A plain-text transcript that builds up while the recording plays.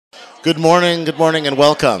Good morning, and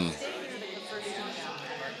welcome.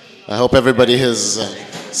 I hope everybody has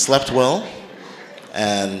slept well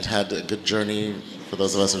and had a good journey. For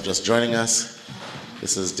those of us who are just joining us,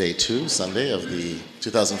 this is day 2, Sunday, of the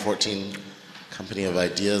 2014 Company of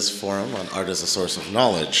Ideas Forum on Art as a Source of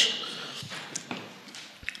Knowledge.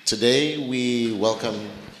 Today we welcome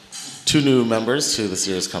 2 new members to this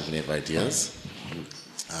year's Company of Ideas.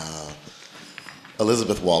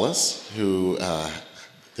 Elizabeth Wallace, who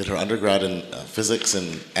did her undergrad in physics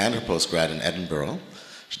and her postgrad in Edinburgh.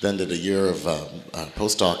 She then did a year of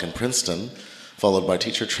postdoc in Princeton, followed by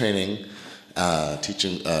teacher training,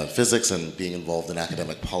 teaching physics and being involved in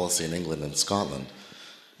academic policy in England and Scotland.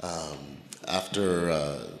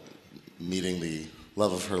 After meeting the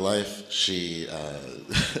love of her life, she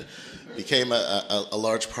became a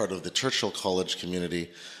large part of the Churchill College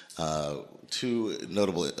community. 2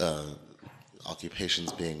 notable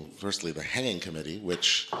occupations being, firstly, the Hanging Committee,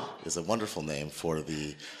 which is a wonderful name for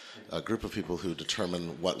the group of people who determine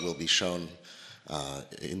what will be shown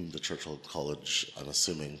in the Churchill College, I'm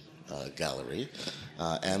assuming, gallery.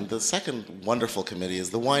 And the second wonderful committee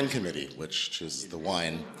is the Wine Committee, which chooses the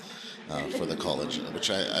wine for the college,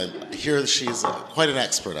 which I hear she's quite an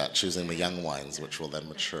expert at choosing the young wines, which will then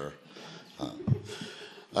mature.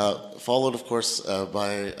 Followed, of course,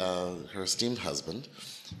 by her esteemed husband,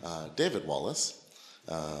 David Wallace,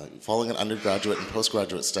 following an undergraduate and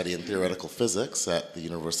postgraduate study in theoretical physics at the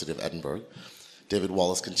University of Edinburgh. David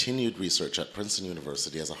Wallace continued research at Princeton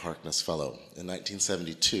University as a Harkness Fellow. In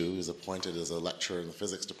 1972, he was appointed as a lecturer in the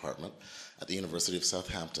physics department at the University of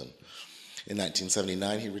Southampton. In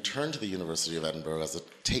 1979, he returned to the University of Edinburgh as a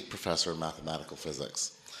Tate Professor of Mathematical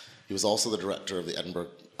Physics. He was also the director of the Edinburgh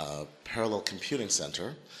Parallel Computing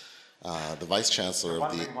Centre, the Vice Chancellor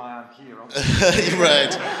of the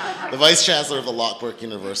right, the Vice Chancellor of the Lockbrook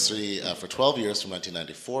University for 12 years from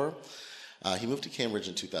 1994. He moved to Cambridge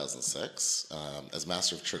in 2006 as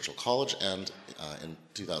Master of Churchill College, and in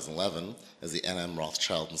 2011 as the N.M.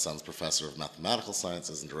 Rothschild and Sons Professor of Mathematical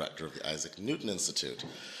Sciences and Director of the Isaac Newton Institute.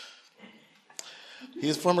 He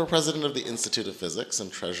is former President of the Institute of Physics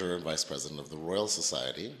and Treasurer and Vice President of the Royal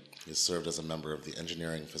Society. He has served as a member of the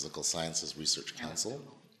Engineering Physical Sciences Research Council,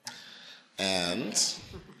 and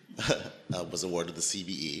was awarded the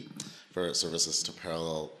CBE for services to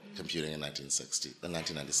parallel computing in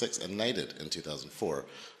 1996, and knighted in 2004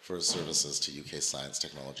 for his services to UK science,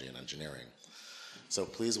 technology, and engineering. So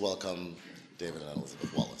please welcome David and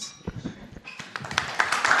Elizabeth Wallace.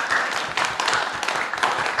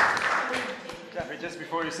 Jeffrey, just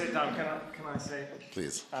before you sit down, can I say?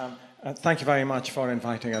 Please. Thank you very much for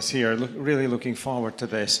inviting us here. Really looking forward to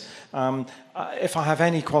this. If I have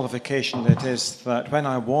any qualification, it is that when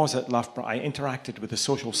I was at Loughborough, I interacted with the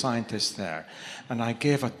social scientists there, and I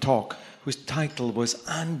gave a talk whose title was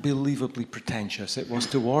unbelievably pretentious. It was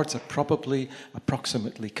towards a probably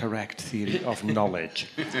approximately correct theory of knowledge.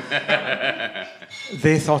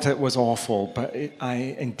 They thought it was awful, but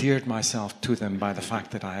I endeared myself to them by the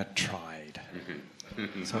fact that I had tried.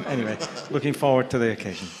 So anyway, looking forward to the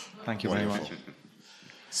occasion. Thank you very much.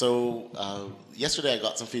 So yesterday I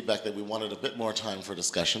got some feedback that we wanted a bit more time for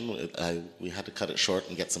discussion. We had to cut it short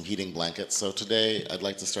and get some heating blankets. So today I'd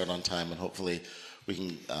like to start on time, and hopefully we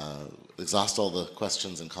can exhaust all the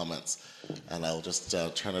questions and comments. And I'll just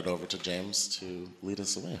turn it over to James to lead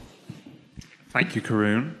us away. Thank you,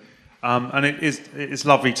 Karun. And it's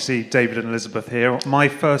lovely to see David and Elizabeth here. My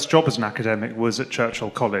first job as an academic was at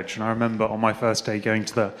Churchill College, and I remember on my first day going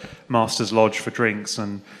to the Master's Lodge for drinks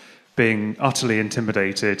and being utterly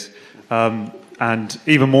intimidated, and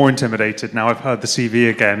even more intimidated now I've heard the CV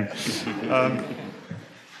again.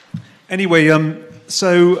 Anyway,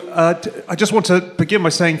 I just want to begin by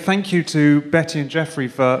saying thank you to Betty and Jeffrey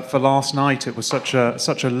for last night. It was such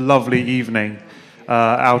a lovely evening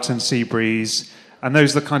out in Seabreeze. And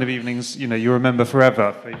those are the kind of evenings, you remember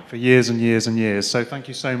forever, for years and years and years. So thank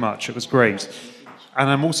you so much. It was great. And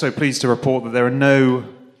I'm also pleased to report that there are no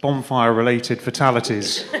bonfire-related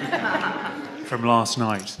fatalities from last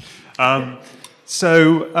night.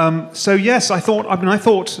 So yes, I thought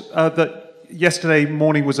that yesterday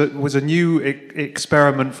morning was a new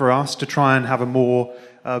experiment for us to try and have a more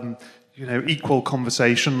equal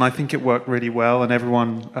conversation. And I think it worked really well, and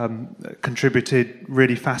everyone contributed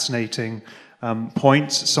really fascinating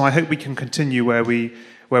points. So I hope we can continue where we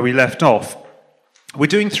left off. We're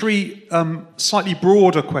doing 3 slightly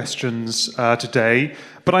broader questions today,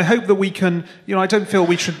 but I hope that we can, I don't feel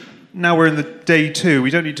we should, now we're in the day 2,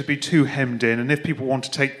 we don't need to be too hemmed in, and if people want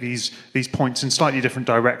to take these points in slightly different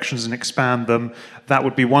directions and expand them, that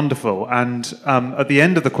would be wonderful. And at the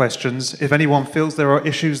end of the questions, if anyone feels there are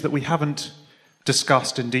issues that we haven't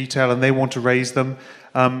discussed in detail and they want to raise them,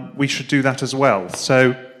 we should do that as well.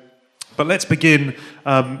 So, but let's begin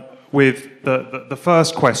with the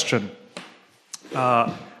first question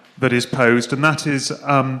that is posed, and that is,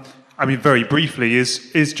 I mean, very briefly,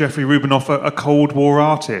 is Jeffrey Rubinoff a Cold War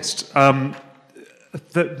artist?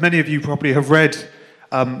 That many of you probably have read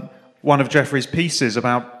one of Jeffrey's pieces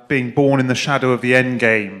about being born in the shadow of the end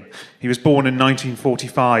game. He was born in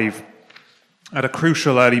 1945 at a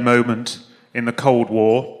crucial early moment in the Cold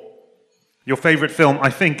War. Your favourite film, I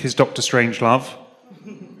think, is Dr. Strangelove.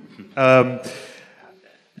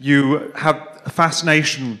 You have a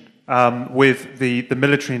fascination with the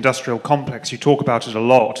military-industrial complex. You talk about it a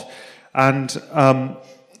lot. And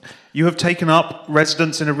you have taken up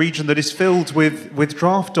residence in a region that is filled with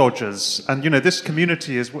draft dodgers. And, you know, this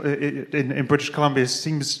community is, in British Columbia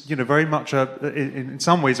seems, you know, very much, in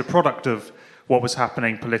some ways, a product of what was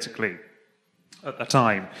happening politically at the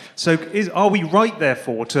time. So are we right,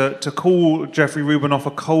 therefore, to call Jeffrey Rubinoff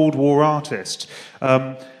a Cold War artist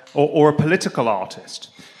or a political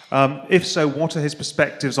artist? If so, what are his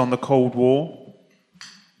perspectives on the Cold War?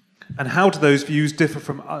 And how do those views differ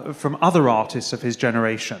from other artists of his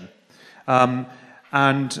generation?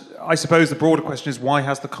 And I suppose the broader question is, why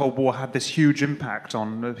has the Cold War had this huge impact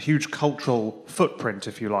on a huge cultural footprint,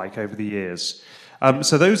 if you like, over the years?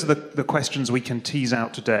 So those are the questions we can tease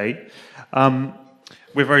out today.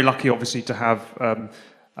 We're very lucky, obviously, to have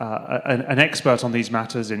an expert on these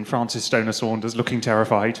matters in Francis Stoner Saunders, looking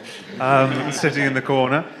terrified, sitting in the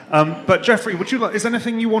corner. But Jeffrey, is there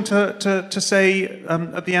anything you want to say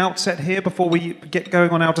at the outset here before we get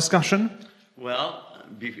going on our discussion? Well,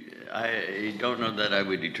 I don't know that I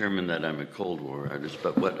would determine that I'm a Cold War artist,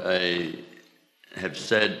 but what I have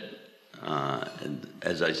said,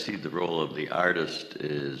 as I see the role of the artist,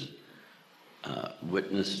 is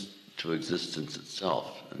witness to existence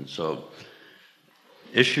itself. And so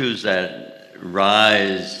issues that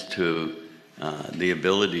rise to the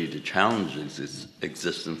ability to challenge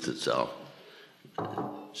existence itself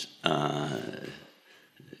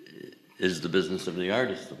is the business of the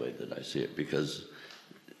artist, the way that I see it. Because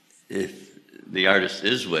if the artist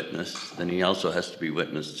is witness, then he also has to be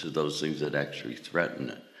witness to those things that actually threaten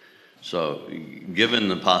it. So given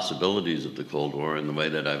the possibilities of the Cold War and the way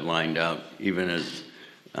that I've lined out, even as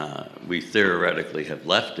we theoretically have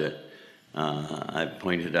left it, I've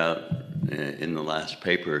pointed out in the last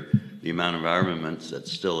paper the amount of armaments that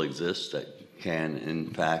still exist that can,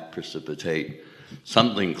 in fact, precipitate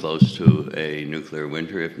something close to a nuclear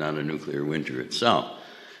winter, if not a nuclear winter itself.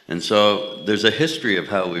 And so there's a history of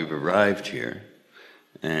how we've arrived here.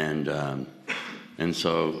 And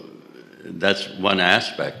so that's one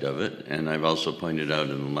aspect of it. And I've also pointed out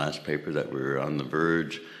in the last paper that we're on the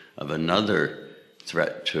verge of another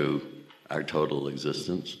threat to our total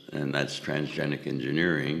existence, and that's transgenic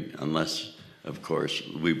engineering, unless, of course,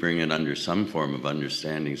 we bring it under some form of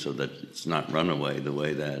understanding so that it's not runaway the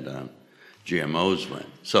way that GMOs went.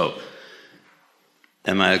 So,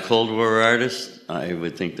 am I a Cold War artist? I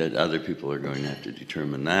would think that other people are going to have to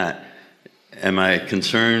determine that. Am I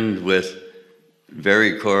concerned with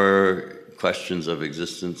very core questions of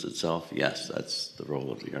existence itself? Yes, that's the role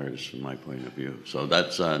of the artist from my point of view. So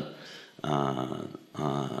that's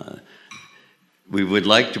we would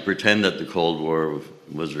like to pretend that the Cold War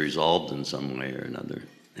was resolved in some way or another,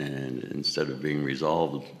 and instead of being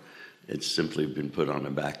resolved, it's simply been put on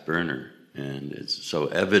a back burner, and it's so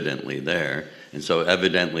evidently there, in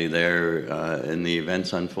the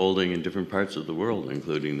events unfolding in different parts of the world,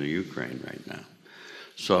 including the Ukraine right now.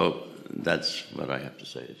 So that's what I have to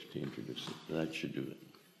say to introduce it. That should do it,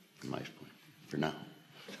 from my point, for now.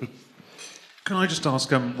 Can I just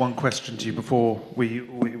ask one question to you before we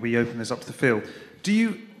open this up to the field? Do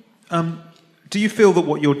you feel that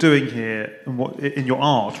what you're doing here and what in your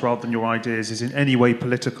art, rather than your ideas, is in any way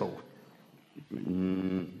political?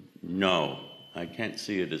 No, I can't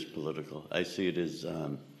see it as political. I see it as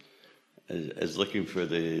looking for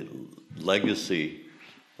the legacy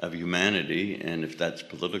of humanity, and if that's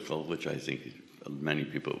political, which I think many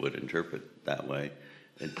people would interpret that way,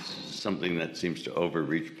 it's something that seems to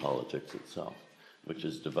overreach politics itself, which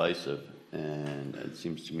is divisive, and it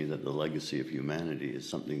seems to me that the legacy of humanity is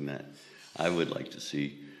something that I would like to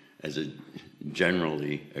see as a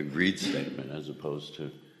generally agreed statement, as opposed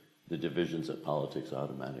to the divisions that politics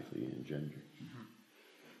automatically engender.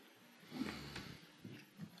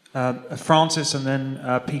 Francis and then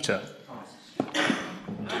Peter.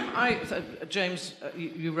 James,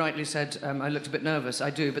 you rightly said I looked a bit nervous.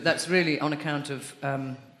 I do, but that's really on account of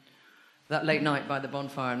that late night by the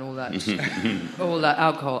bonfire and all that, all that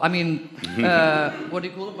alcohol. I mean, what do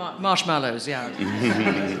you call it? Marshmallows, yeah.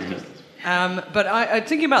 But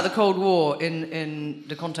thinking about the Cold War in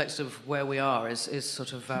the context of where we are is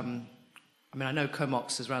sort of... I mean, I know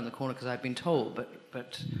Comox is around the corner because I've been told,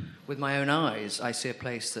 but with my own eyes, I see a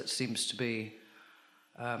place that seems to be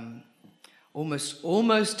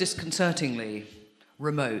almost disconcertingly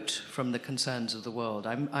remote from the concerns of the world.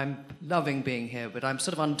 I'm loving being here, but I'm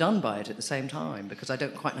sort of undone by it at the same time because I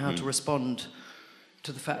don't quite know how to respond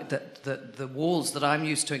to the fact that the walls that I'm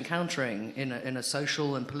used to encountering in a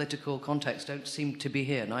social and political context don't seem to be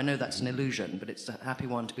here. And I know that's an illusion, but it's a happy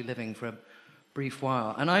one to be living for a brief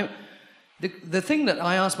while. And the thing that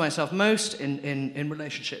I ask myself most in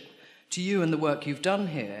relationship to you and the work you've done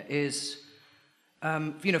here is,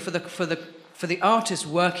 for the artist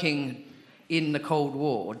working in the Cold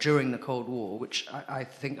War, during the Cold War, which I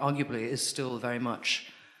think arguably is still very much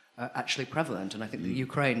actually prevalent, and I think the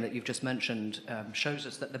Ukraine that you've just mentioned shows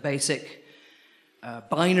us that the basic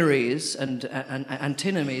binaries and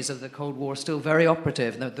antinomies of the Cold War are still very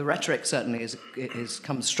operative. The rhetoric certainly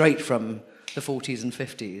comes straight from the 40s and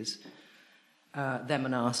 50s. Them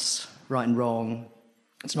and us, right and wrong.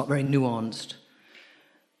 It's not very nuanced.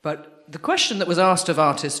 But the question that was asked of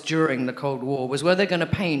artists during the Cold War was, were they going to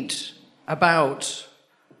paint about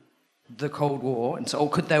the Cold War, or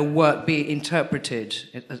could their work be interpreted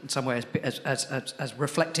in some way as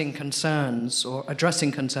reflecting concerns or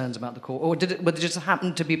addressing concerns about the Cold War, or did it just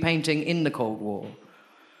happen to be painting in the Cold War?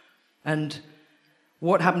 And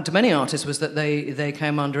what happened to many artists was that they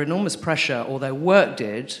came under enormous pressure, or their work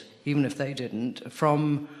did, even if they didn't,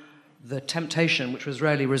 from the temptation, which was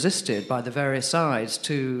rarely resisted by the various sides,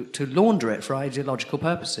 to launder it for ideological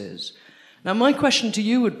purposes. Now, my question to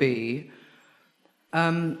you would be,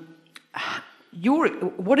 what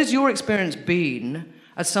has your experience been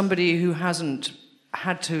as somebody who hasn't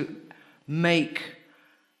had to make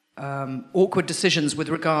awkward decisions with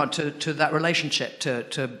regard to that relationship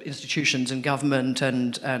to institutions and government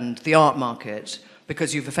and the art market,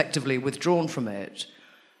 because you've effectively withdrawn from it?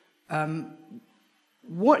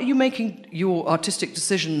 What are you making your artistic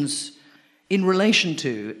decisions in relation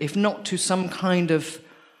to, if not to some kind of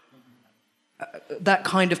that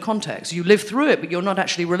kind of context? You live through it, but you're not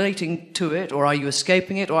actually relating to it, or are you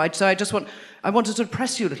escaping it? I want to sort of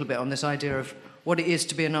press you a little bit on this idea of what it is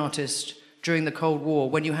to be an artist during the Cold War,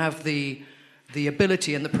 when you have the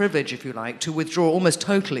ability and the privilege, if you like, to withdraw almost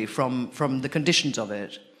totally from the conditions of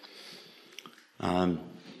it.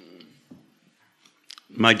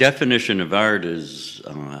 My definition of art is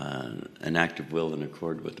an act of will in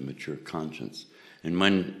accord with a mature conscience. And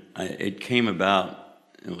when it came about,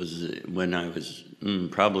 it was when I was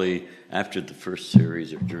probably after the first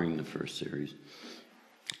series or during the first series.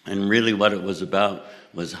 And really what it was about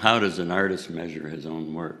was, how does an artist measure his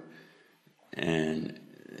own work? And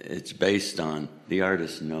it's based on the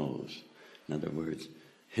artist knows. In other words,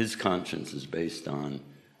 his conscience is based on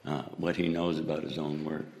what he knows about his own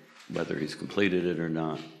work, whether he's completed it or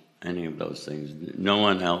not, any of those things. No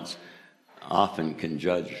one else often can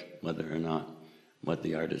judge whether or not what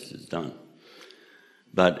the artist has done.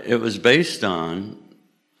 But it was based on,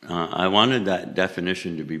 I wanted that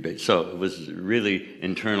definition to be based, so it was really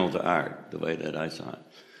internal to art, the way that I saw it.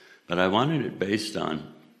 But I wanted it based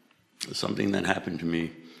on something that happened to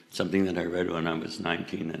me, something that I read when I was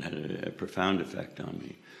 19 that had a profound effect on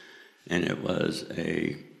me. And it was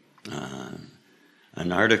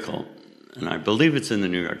an article, and I believe it's in the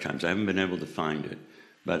New York Times. I haven't been able to find it,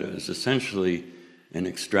 but it was essentially an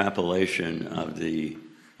extrapolation of the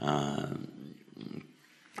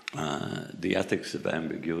Ethics of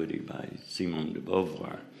Ambiguity by Simone de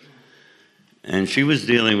Beauvoir. And she was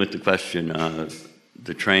dealing with the question of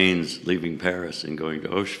the trains leaving Paris and going to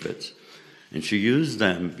Auschwitz. And she used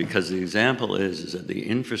them because the example is that the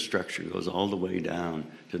infrastructure goes all the way down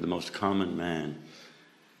to the most common man,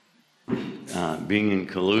 being in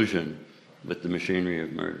collusion with the machinery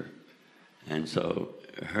of murder. And so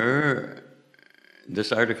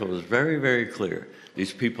this article is very, very clear.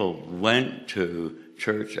 These people went to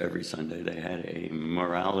church every Sunday. They had a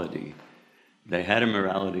morality. They had a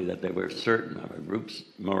morality that they were certain of, a group's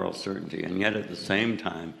moral certainty, and yet at the same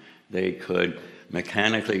time, they could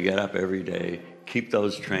mechanically get up every day, keep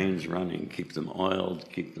those trains running, keep them oiled,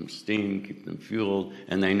 keep them steamed, keep them fueled,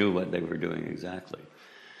 and they knew what they were doing exactly.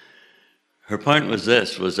 Her point was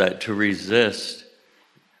this, was that to resist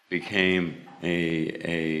became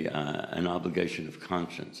an obligation of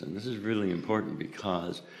conscience. And this is really important,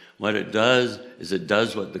 because what it does is it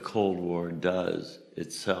does what the Cold War does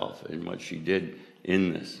itself, and what she did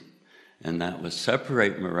in this. And that was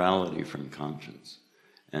separate morality from conscience.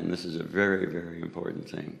 And this is a very, very important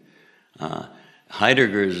thing.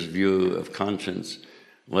 Heidegger's view of conscience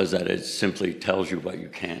was that it simply tells you what you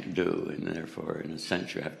can't do, and therefore, in a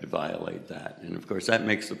sense, you have to violate that. And of course, that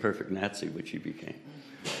makes the perfect Nazi, which he became.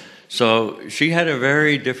 So she had a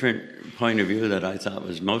very different point of view that I thought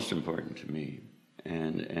was most important to me,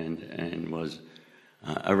 and was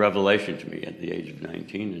a revelation to me at the age of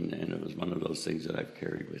 19, and it was one of those things that I've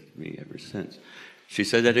carried with me ever since. She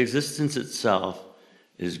said that existence itself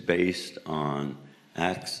is based on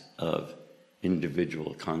acts of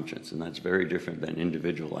individual conscience, and that's very different than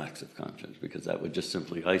individual acts of conscience, because that would just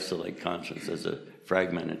simply isolate conscience as a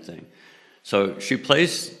fragmented thing. So she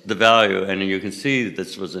placed the value, and you can see that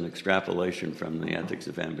this was an extrapolation from the ethics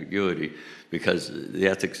of ambiguity, because the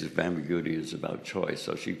ethics of ambiguity is about choice.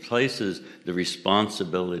 So she places the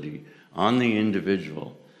responsibility on the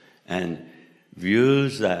individual and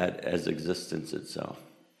views that as existence itself.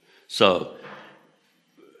 So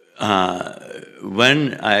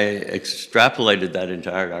when I extrapolated that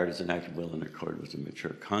into art is an act of will in accord with a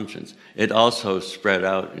mature conscience, it also spread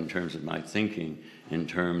out in terms of my thinking, in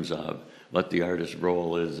terms of what the artist's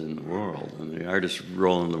role is in the world. And the artist's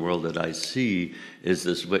role in the world that I see is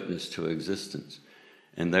this witness to existence.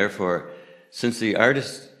 And therefore, since the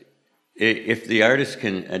artist, if the artist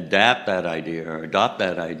can adapt that idea or adopt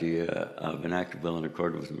that idea of an act of will in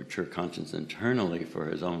accord with a mature conscience internally for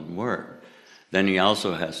his own work, then he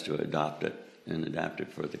also has to adopt it and adapt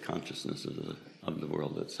it for the consciousness of the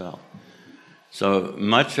world itself. So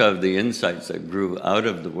much of the insights that grew out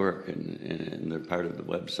of the work, and they're part of the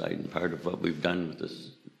website and part of what we've done with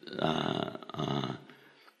this,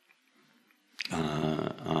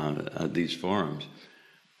 these forums,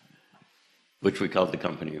 which we call the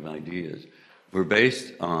Company of Ideas, were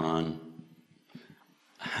based on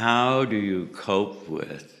how do you cope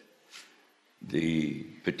with the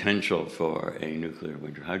potential for a nuclear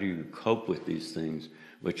winter? How do you cope with these things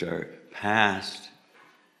which are past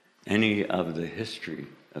any of the history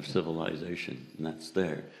of civilization, and that's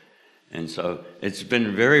there. And so it's been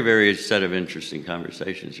a very, very set of interesting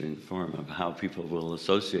conversations during the forum of how people will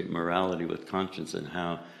associate morality with conscience, and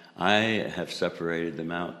how I have separated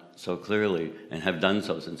them out so clearly and have done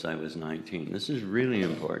so since I was 19. This is really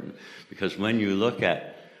important, because when you look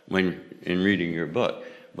at, in reading your book,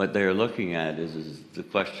 what they're looking at is the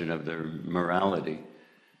question of their morality,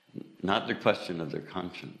 not the question of their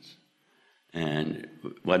conscience. And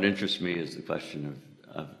what interests me is the question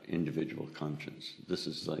of individual conscience. This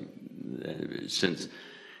is like, since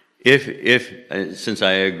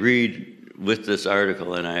I agreed with this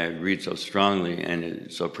article, and I agreed so strongly, and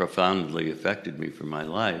it so profoundly affected me for my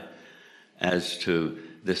life, as to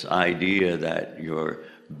this idea that you're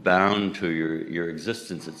bound to your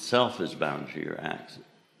existence itself is bound to your acts,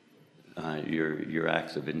 your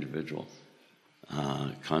acts of individual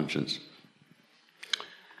conscience,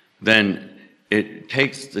 then it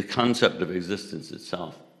takes the concept of existence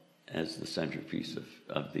itself as the centerpiece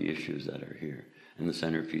of the issues that are here, and the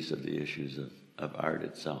centerpiece of the issues of art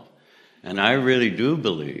itself. And I really do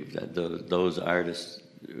believe that those artists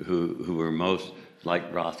who were most like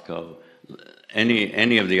Rothko,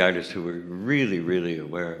 any of the artists who were really, really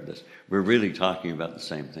aware of this, were really talking about the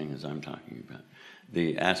same thing as I'm talking about,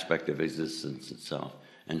 the aspect of existence itself,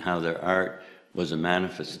 and how their art was a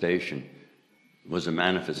manifestation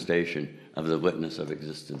of the witness of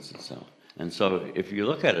existence itself. And so if you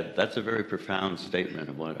look at it, that's a very profound statement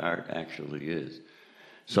of what art actually is.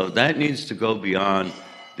 So that needs to go beyond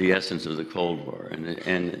the essence of the Cold War.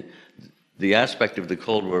 And the aspect of the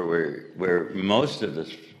Cold War where most of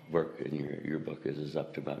this work in your book is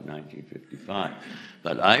up to about 1955.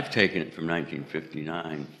 But I've taken it from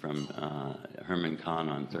 1959, from Herman Kahn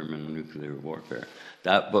on thermonuclear warfare.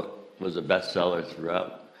 That book was a bestseller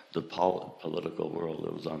throughout the political world.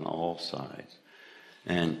 It was on all sides.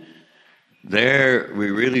 And there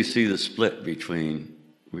we really see the split between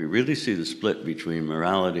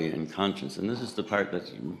morality and conscience. And this is the part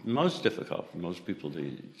that's most difficult for most people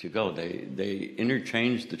to go. They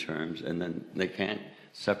interchange the terms, and then they can't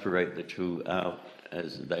separate the two out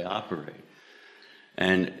as they operate.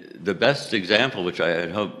 And the best example, which I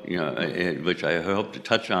had hoped, which I hope to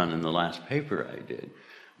touch on in the last paper I did,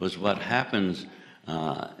 was what happens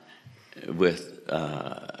with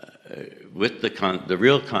the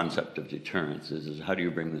real concept of deterrence is how do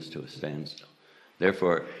you bring this to a standstill?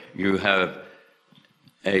 Therefore, you have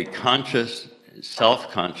a conscious,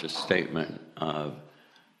 self-conscious statement of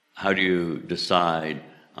how do you decide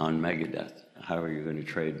on megadeath? How are you going to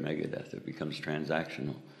trade megadeath? It becomes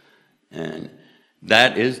transactional. And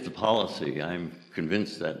that is the policy. I'm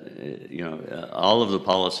convinced that, all of the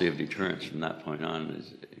policy of deterrence from that point on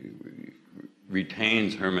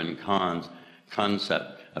retains Herman Kahn's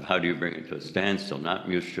concept of how do you bring it to a standstill, not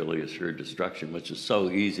mutually assured destruction, which is so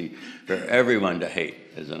easy for everyone to hate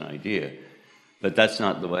as an idea. But that's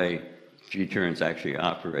not the way deterrence actually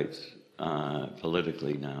operates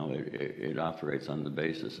politically now. It operates on the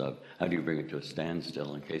basis of how do you bring it to a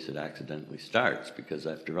standstill in case it accidentally starts, because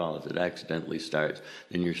after all, if it accidentally starts,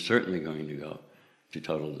 then you're certainly going to go to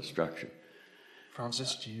total destruction.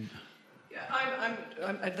 Francis, do you...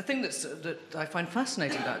 The thing that I find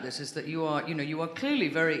fascinating about this is that you are clearly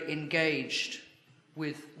very engaged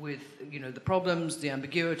with the problems, the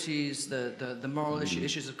ambiguities, the moral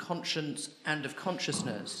issues of conscience and of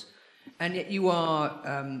consciousness, and yet you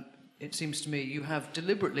are, it seems to me, you have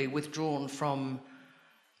deliberately withdrawn from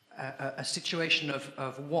a situation of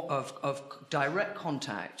direct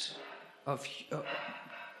contact of.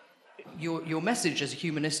 Your message is a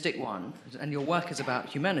humanistic one, and your work is about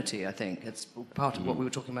humanity, I think. It's part of what we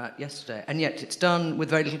were talking about yesterday. And yet it's done with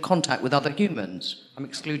very little contact with other humans. I'm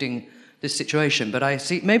excluding this situation, but I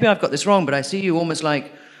see, maybe I've got this wrong, but I see you almost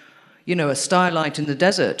like, a starlight in the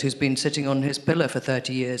desert who's been sitting on his pillar for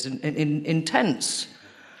 30 years in intense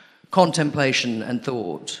contemplation and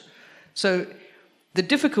thought. So the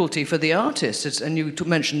difficulty for the artist, is, and you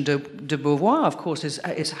mentioned de Beauvoir, of course,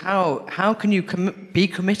 is how can you be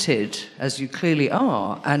committed, as you clearly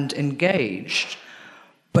are, and engaged,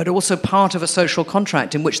 but also part of a social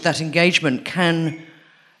contract in which that engagement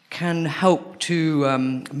can help to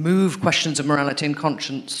move questions of morality and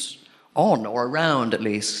conscience on, or around at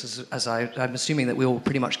least, as I'm assuming that we all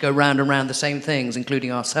pretty much go round and round the same things,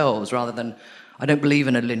 including ourselves, rather than, I don't believe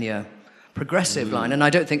in a linear progressive line, and I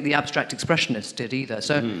don't think the abstract expressionists did either.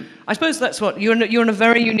 So I suppose that's what you're in a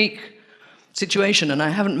very unique situation, and I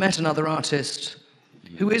haven't met another artist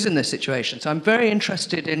who is in this situation. So I'm very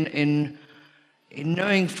interested in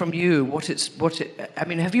knowing from you I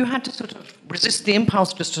mean, have you had to sort of resist the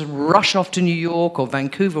impulse just to rush off to New York or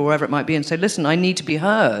Vancouver, or wherever it might be, and say, listen, I need to be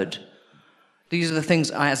heard. These are the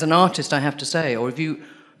things as an artist I have to say, or have you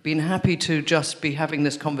been happy to just be having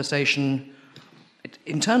this conversation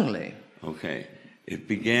internally? Okay. It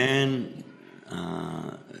began,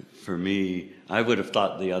 for me, I would have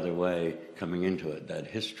thought the other way coming into it, that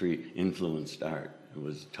history influenced art. It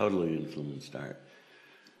was totally influenced art.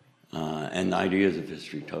 And the ideas of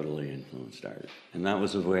history totally influenced art. And that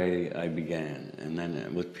was the way I began. And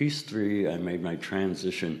then with Piece 3, I made my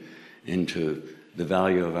transition into the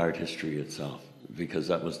value of art history itself, because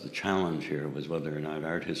that was the challenge here, was whether or not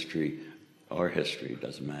art history, or history,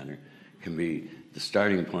 doesn't matter, can be the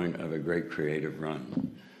starting point of a great creative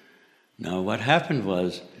run. Now, what happened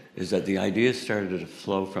is that the ideas started to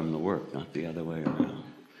flow from the work, not the other way around.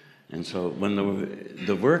 And so when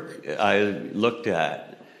the work I looked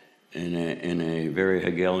at in a very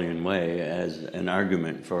Hegelian way as an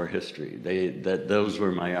argument for history, those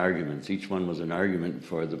were my arguments. Each one was an argument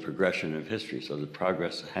for the progression of history, so the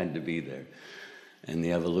progress had to be there, and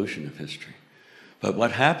the evolution of history. But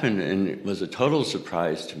what happened, and it was a total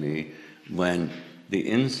surprise to me, when the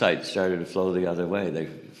insights started to flow the other way. They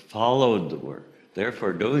followed the work.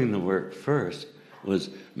 Therefore, doing the work first was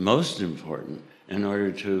most important in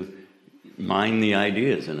order to mine the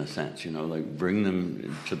ideas, in a sense, like bring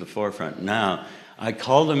them to the forefront. Now, I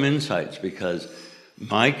call them insights because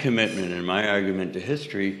my commitment and my argument to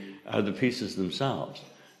history are the pieces themselves.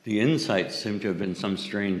 The insights seem to have been some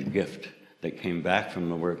strange gift that came back from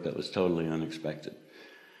the work that was totally unexpected.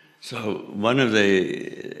 So one of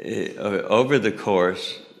over the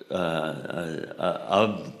course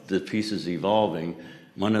of the pieces evolving,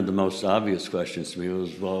 one of the most obvious questions to me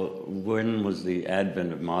was, well, when was the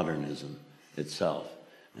advent of modernism itself?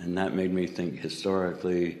 And that made me think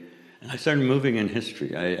historically, and I started moving in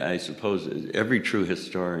history. I suppose every true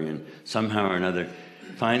historian, somehow or another,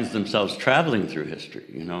 finds themselves traveling through history,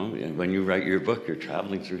 And when you write your book, you're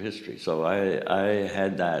traveling through history. So I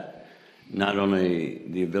had that, not only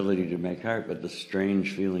the ability to make art, but the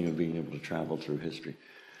strange feeling of being able to travel through history.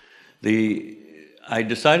 I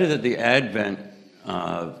decided that the advent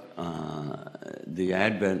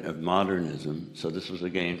of modernism, so this was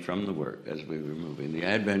again from the work as we were moving, the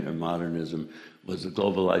advent of modernism was the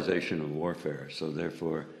globalization of warfare, so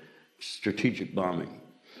therefore strategic bombing,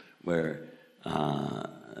 where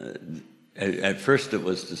at first it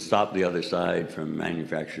was to stop the other side from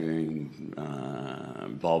manufacturing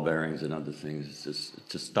ball bearings and other things,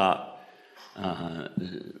 to stop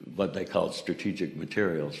what they called strategic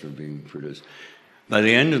materials from being produced. By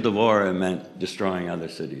the end of the war, it meant destroying other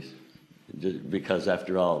cities, because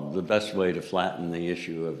after all, the best way to flatten the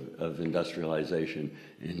issue of industrialization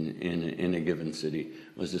in a given city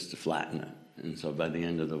was just to flatten it. And so by the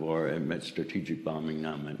end of the war, it meant strategic bombing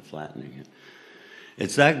now meant flattening it.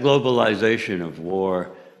 It's that globalization of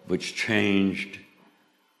war which changed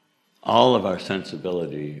all of our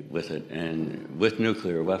sensibility with it, and with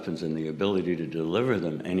nuclear weapons and the ability to deliver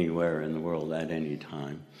them anywhere in the world at any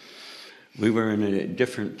time, we were in a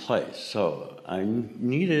different place. So I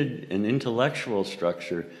needed an intellectual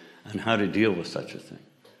structure on how to deal with such a thing.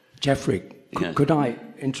 Jeffrey, Yes. could I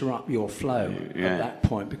interrupt your flow Yeah. at that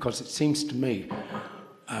point? Because it seems to me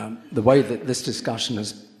the way that this discussion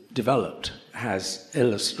has developed has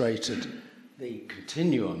illustrated the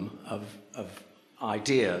continuum of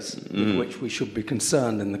ideas with which we should be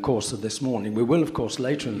concerned in the course of this morning. We will, of course,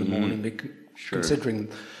 later in the morning be considering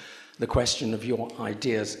the question of your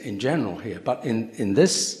ideas in general here. But in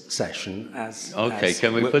this session,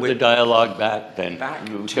 Can we put the dialogue back then?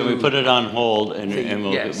 Can we put it on hold and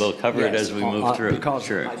we'll cover it as we move through? Because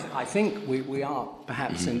I think we are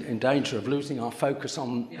perhaps in danger of losing our focus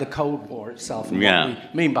on the Cold War itself and what we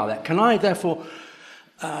mean by that. Can I therefore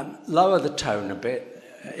lower the tone a bit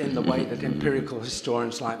in the way that empirical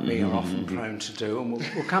historians like me are often prone to do, and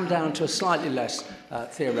we'll come down to a slightly less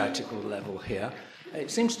theoretical level here. It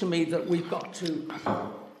seems to me that we've got to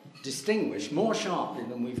distinguish more sharply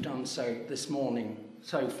than we've done so this morning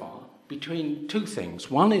so far between two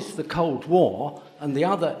things. One is the Cold War, and the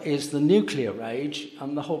other is the nuclear age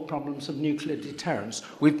and the whole problems of nuclear deterrence.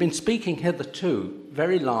 We've been speaking hitherto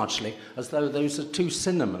very largely as though those are two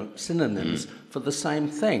synonyms for the same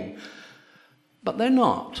thing. But they're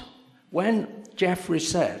not. When Jeffrey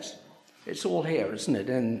says, it's all here, isn't it,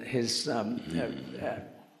 in his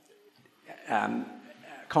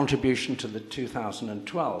contribution to the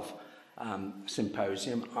 2012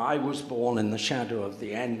 symposium, I was born in the shadow of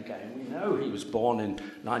the end game. We know he was born in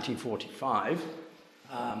 1945.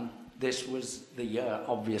 This was the year,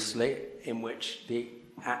 obviously, in which the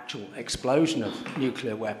actual explosion of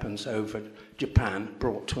nuclear weapons over Japan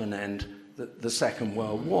brought to an end the Second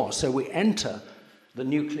World War. So we enter the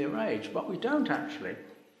nuclear age, but we don't actually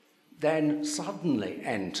then suddenly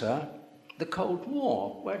enter the Cold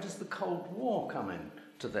War. Where does the Cold War come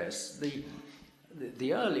into this?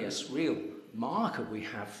 The earliest real marker we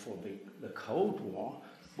have for the Cold War,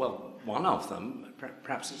 well, one of them,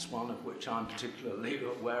 perhaps it's one of which I'm particularly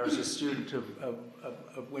aware as a student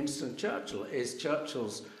of Winston Churchill, is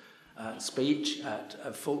Churchill's speech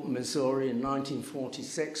at Fulton, Missouri in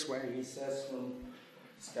 1946, where he says, from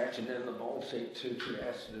Stettin in the Baltic to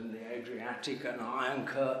Trieste in the Adriatic, an iron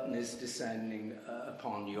curtain is descending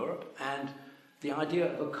upon Europe. And the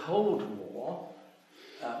idea of a Cold War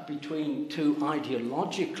between two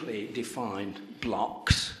ideologically defined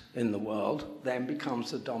blocks in the world then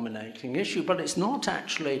becomes a dominating issue. But it's not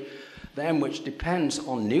actually them which depends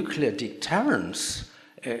on nuclear deterrence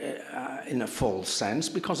in a full sense,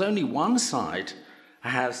 because only one side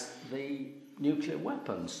has the nuclear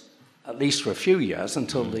weapons, at least for a few years,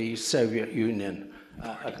 until the Soviet Union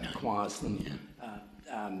acquires them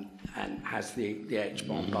and has the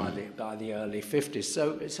H-bomb by the early 50s.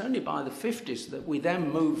 So it's only by the 50s that we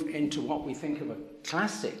then move into what we think of a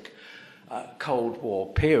classic Cold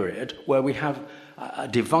War period, where we have a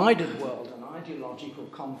divided world, an ideological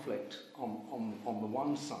conflict on the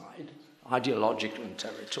one side, ideological and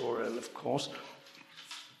territorial, of course,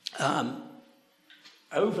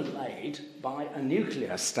 overlaid by a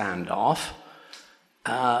nuclear standoff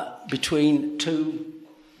between two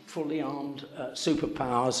fully armed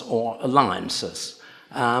superpowers or alliances.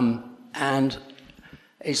 And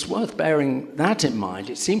it's worth bearing that in mind.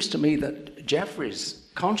 It seems to me that Jeffrey's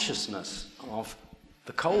consciousness of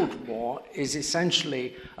the Cold War is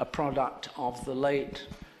essentially a product of the late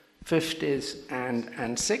 50s and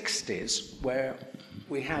 60s, where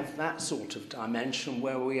we have that sort of dimension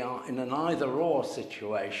where we are in an either-or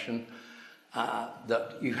situation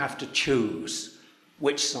that you have to choose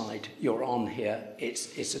which side you're on here.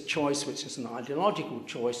 It's a choice which is an ideological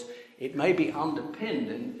choice. It may be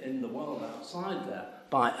underpinned in the world outside there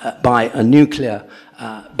by a nuclear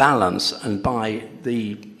balance and by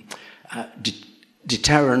the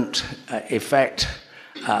deterrent effect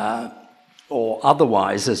or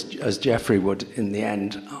otherwise, as Jeffrey would in the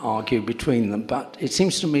end argue between them. But it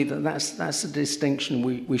seems to me that that's a distinction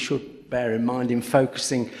we should bear in mind in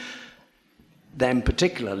focusing them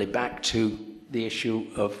particularly back to the issue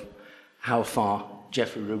of how far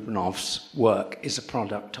Jeffrey Rubinoff's work is a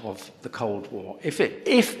product of the Cold War. If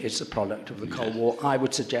it's a product of the Cold War, I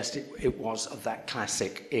would suggest it was of that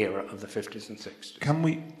classic era of the 50s and 60s.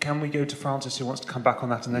 Can we go to Francis, who wants to come back on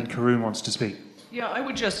that, and then Karun wants to speak? Yeah, I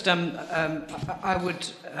would just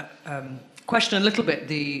question a little bit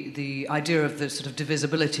the idea of the sort of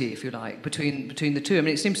divisibility, if you like, between the two. I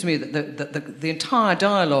mean, it seems to me that the entire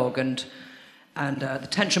dialogue and and the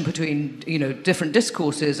tension between different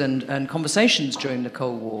discourses and conversations during the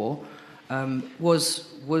Cold War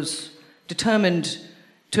was determined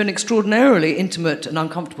to an extraordinarily intimate and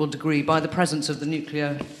uncomfortable degree by the presence of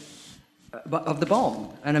of the bomb.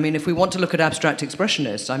 And I mean, if we want to look at abstract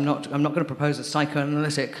expressionists, I'm not going to propose a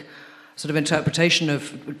psychoanalytic sort of interpretation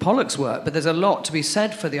of Pollock's work, but there's a lot to be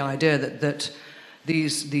said for the idea that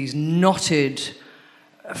these knotted,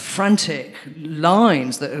 frantic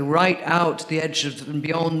lines that are right out the edge of and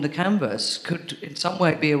beyond the canvas could in some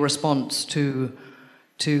way be a response to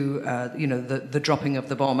the dropping of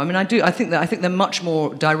the bomb. I mean, I think they're much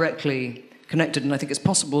more directly connected, and I think it's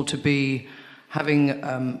possible to be having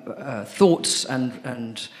thoughts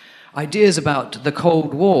and ideas about the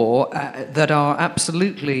Cold War that are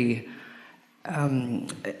absolutely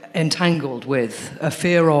entangled with a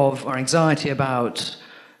fear of or anxiety about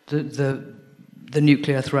the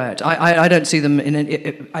nuclear threat. I don't see them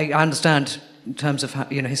in. I understand in terms of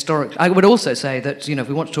historic. I would also say that if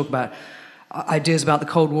we want to talk about ideas about the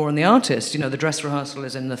Cold War and the artist, the dress rehearsal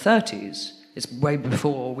is in the 30s. It's way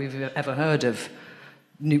before we've ever heard of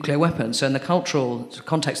nuclear weapons. So in the cultural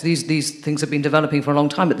context, these things have been developing for a long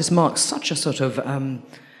time. But this marks such a sort of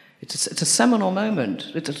it's a seminal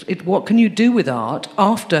moment. What can you do with art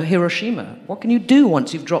after Hiroshima? What can you do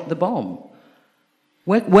once you've dropped the bomb?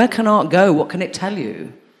 Where can art go? What can it tell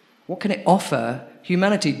you? What can it offer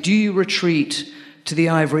humanity? Do you retreat to the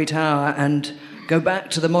ivory tower and go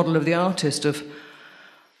back to the model of the artist of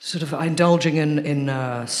sort of indulging in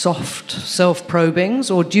soft self-probings,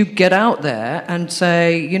 or do you get out there and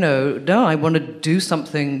say, no, I want to do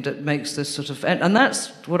something that makes this sort of... And that's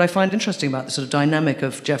what I find interesting about the sort of dynamic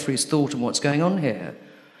of Jeffrey's thought and what's going on here.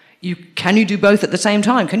 Can you do both at the same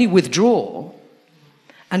time? Can you withdraw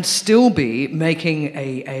and still be making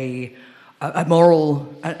a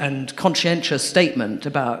moral and conscientious statement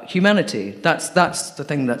about humanity? That's the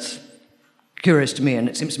thing that's curious to me, and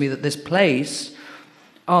it seems to me that this place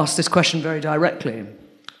asks this question very directly.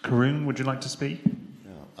 Karun, would you like to speak?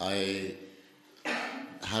 Yeah, I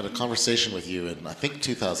had a conversation with you in, I think,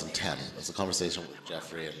 2010. It was a conversation with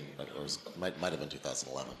Jeffrey, and might have been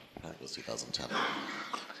 2011. I think it was 2010.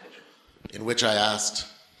 In which I asked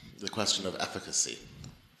the question of efficacy.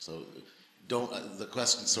 So, the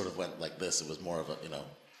question sort of went like this. It was more of a,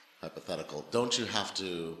 hypothetical. Don't you have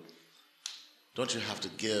to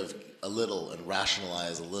give a little and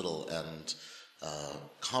rationalize a little and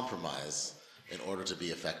compromise in order to be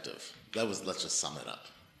effective? Let's just sum it up.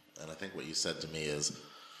 And I think what you said to me is,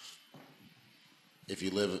 if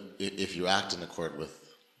you act in accord with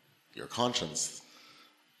your conscience,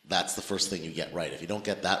 that's the first thing you get right. If you don't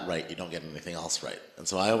get that right, you don't get anything else right. And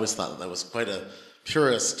so I always thought that was quite a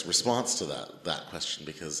purist response to that question,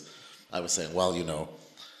 because I was saying, well,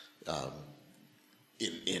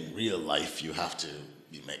 in real life you have to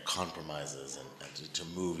make compromises and to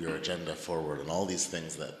move your agenda forward, and all these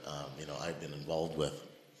things that I've been involved with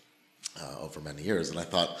over many years. And I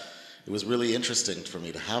thought it was really interesting for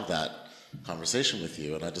me to have that conversation with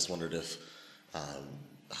you, and I just wondered if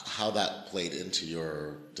how that played into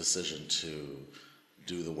your decision to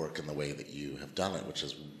do the work in the way that you have done it, which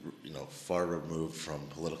is far removed from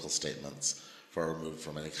political statements, far removed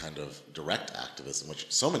from any kind of direct activism,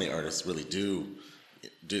 which so many artists really do.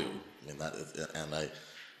 I mean that,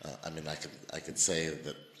 and I could say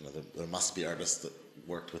that there must be artists that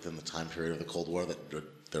worked within the time period of the Cold War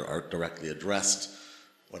that their art directly addressed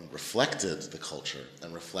and reflected the culture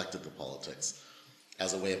and reflected the politics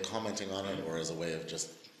as a way of commenting on it, or as a way of just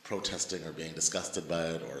protesting or being disgusted by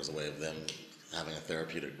it, or as a way of them having a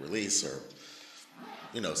therapeutic release, or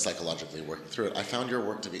psychologically working through it. I found your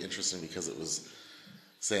work to be interesting because it was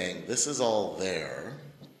saying, this is all there,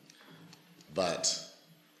 but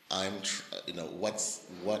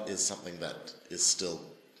what is something that is still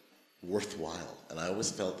worthwhile? And I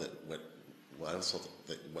always felt that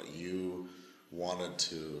what you wanted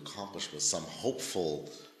to accomplish was some hopeful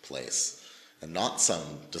place and not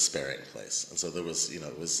some despairing place. And so there was,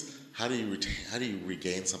 it was how do you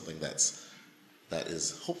regain something that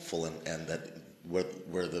is hopeful and that where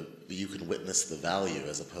you can witness the value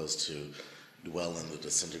as opposed to dwell in the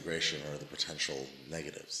disintegration or the potential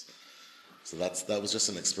negatives. So that was just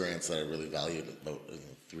an experience that I really valued about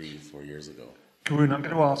 3-4 years ago. Karun, I'm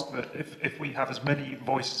going to ask that if we have as many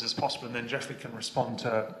voices as possible, and then Jeffrey can respond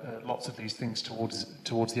to lots of these things towards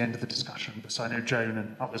the end of the discussion. But so I know Joan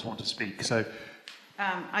and others want to speak. So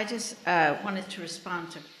I just wanted to respond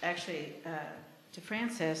to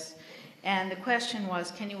Francis, and the question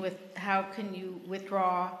was, how can you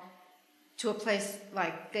withdraw to a place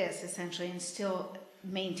like this, essentially, and still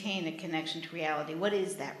maintain a connection to reality? What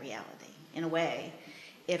is that reality, in a way?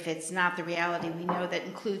 if it's not the reality we know that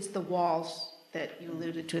includes the walls that you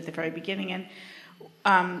alluded to at the very beginning.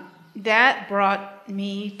 And that brought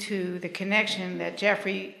me to the connection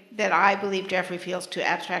that I believe Jeffrey feels to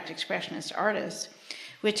abstract expressionist artists,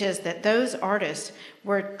 which is that those artists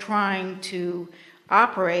were trying to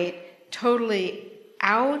operate totally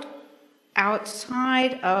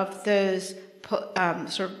outside of those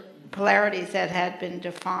sort of polarities that had been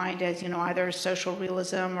defined as, either social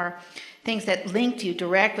realism or things that linked you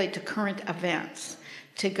directly to current events,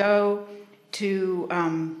 to go to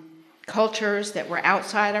cultures that were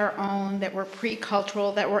outside our own, that were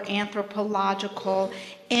pre-cultural, that were anthropological,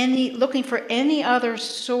 looking for any other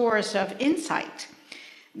source of insight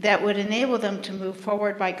that would enable them to move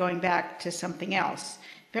forward by going back to something else.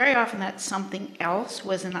 Very often that something else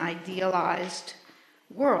was an idealized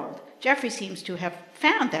world. Jeffrey seems to have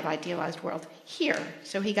found that idealized world here,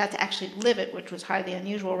 so he got to actually live it, which was highly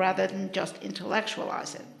unusual, rather than just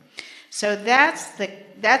intellectualize it. So that's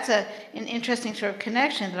an interesting sort of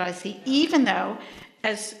connection that I see, even though,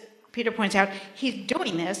 as Peter points out, he's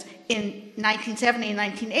doing this in 1970 and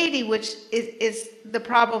 1980, which is the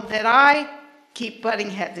problem that I keep butting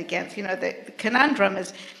heads against. The conundrum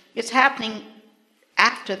is it's happening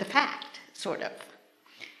after the fact, sort of.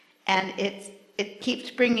 And it keeps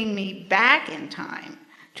bringing me back in time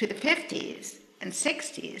to the 50s and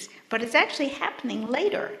 60s, but it's actually happening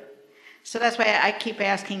later. So that's why I keep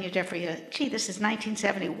asking you, Jeffrey, this is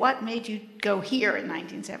 1970. What made you go here in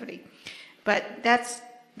 1970? But that's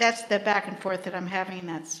the back and forth that I'm having, and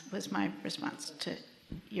that was my response to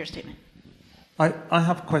your statement. I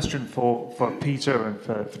have a question for Peter and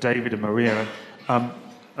for David and Maria.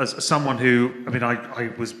 As someone who,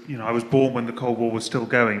 I was born when the Cold War was still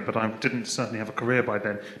going, but I didn't certainly have a career by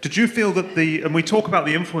then. Did you feel that and we talk about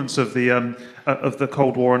the influence of the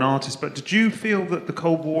Cold War on artists, but did you feel that the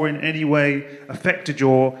Cold War in any way affected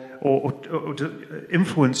your or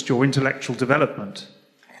influenced your intellectual development?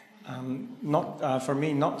 Not for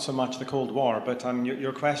me, not so much the Cold War, but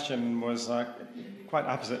your question was quite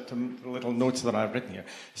opposite to the little notes that I've written here.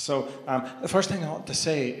 So the first thing I want to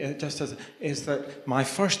say, is that my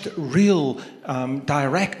first real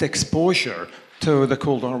direct exposure to the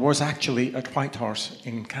Cold War was actually at Whitehorse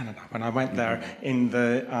in Canada. When I went there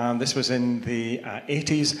this was in the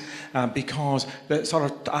 80s, because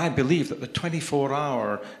I believe that the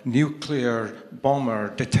 24-hour nuclear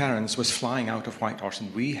bomber deterrence was flying out of Whitehorse,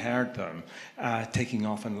 and we heard them taking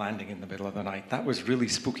off and landing in the middle of the night. That was really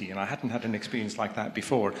spooky, and I hadn't had an experience like that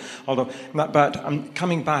before. But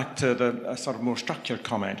coming back to the sort of more structured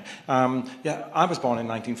comment, I was born in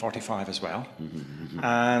 1945 as well,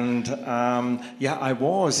 and I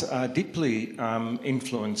was deeply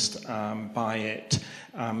influenced by it,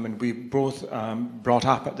 and we both brought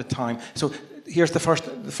up at the time. So here's the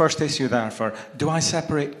first issue there. Do I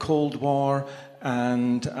separate Cold War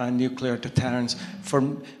and nuclear deterrence? For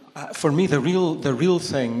me, the real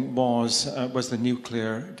thing was the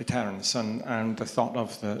nuclear deterrence and the thought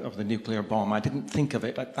of the nuclear bomb. I didn't think of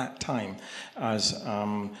it at that time as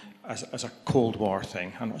a Cold War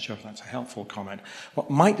thing. I'm not sure if that's a helpful comment. What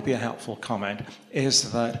might be a helpful comment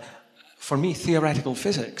is that, for me, theoretical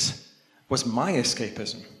physics was my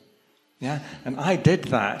escapism. Yeah, and I did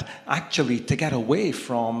that actually to get away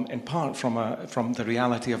in part from the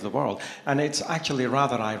reality of the world. And it's actually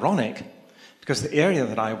rather ironic, because the area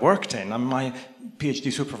that I worked in, and my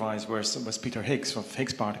PhD supervisor was Peter Higgs of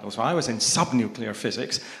Higgs particles. So I was in subnuclear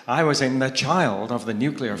physics. I was in the child of the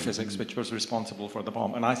nuclear physics, which was responsible for the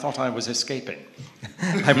bomb. And I thought I was escaping.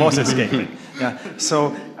 I was escaping. Yeah.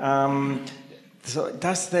 So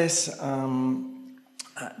does this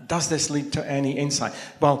lead to any insight?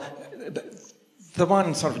 Well, the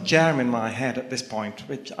one sort of germ in my head at this point,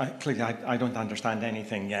 which clearly I don't understand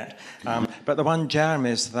anything yet, but the one germ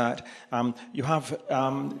is that you have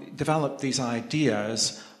developed these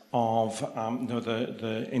ideas of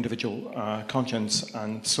the individual conscience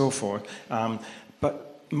and so forth,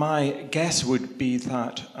 but my guess would be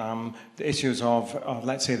that the issues of,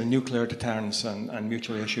 let's say, the nuclear deterrence and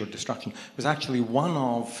mutually assured destruction was actually one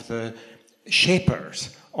of the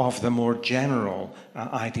shapers of the more general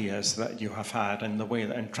ideas that you have had, and the way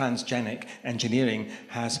that transgenic engineering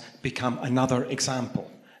has become another example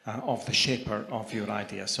of the shaper of your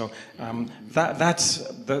idea. So that's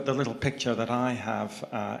the little picture that I have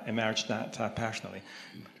emerged at personally,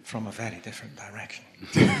 from a very different direction.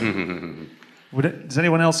 Does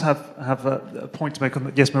anyone else have a point to make on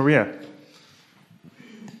that? Yes, Maria.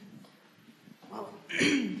 Well,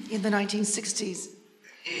 in the 1960s,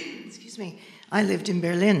 excuse me, I lived in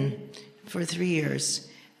Berlin for 3 years,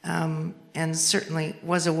 and certainly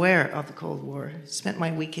was aware of the Cold War. Spent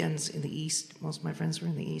my weekends in the East. Most of my friends were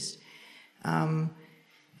in the East. And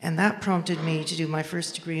that prompted me to do my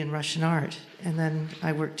first degree in Russian art. And then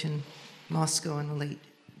I worked in Moscow in the late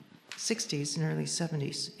 60s and early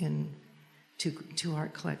 70s in two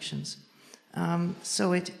art collections.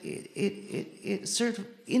 So it sort of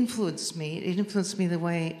influenced me. It influenced me the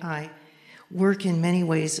way I work in many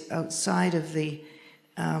ways outside of the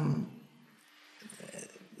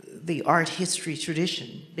art history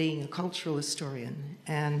tradition, being a cultural historian.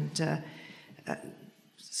 And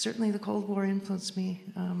certainly the Cold War influenced me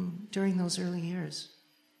during those early years.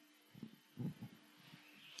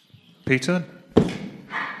 Peter?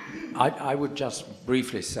 I would just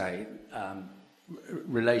briefly say,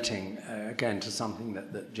 relating again to something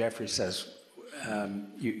that Jeffrey says,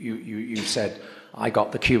 you said, I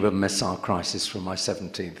got the Cuban Missile Crisis for my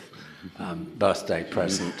 17th birthday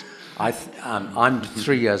present. I'm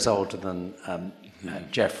 3 years older than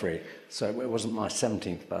Jeffrey, so it wasn't my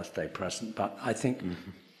 17th birthday present, but I think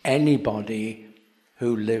anybody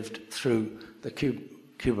who lived through the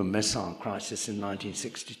Cuban Missile Crisis in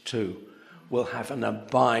 1962 will have an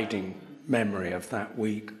abiding memory of that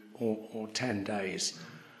week or 10 days,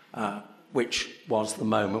 which was the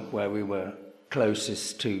moment where we were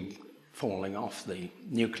closest to falling off the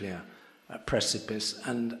nuclear precipice.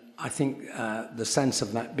 And I think the sense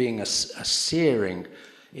of that being a searing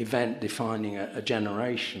event defining a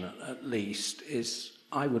generation at least is,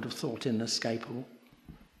 I would have thought, inescapable.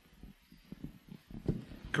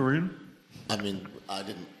 Karun? I mean,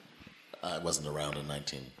 I wasn't around in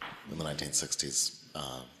the 1960s,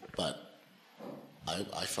 but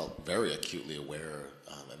I felt very acutely aware,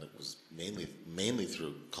 and it was mainly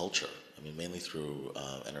through culture. I mean, mainly through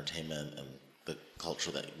entertainment and the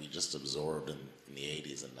culture that we just absorbed in the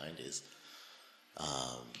 80s and 90s.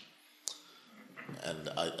 And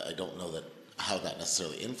I don't know how that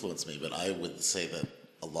necessarily influenced me, but I would say that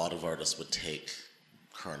a lot of artists would take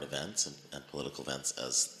current events and political events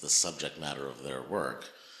as the subject matter of their work.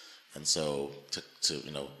 And so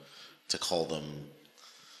to call them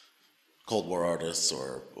Cold War artists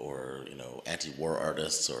or anti-war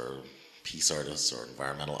artists or peace artists or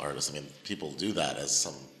environmental artists, I mean, people do that as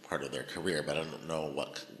some part of their career, but I don't know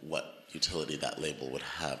what utility that label would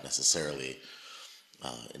have necessarily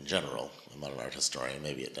in general. I'm not an art historian,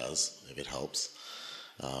 maybe it does, maybe it helps.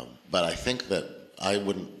 But I think that I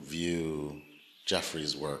wouldn't view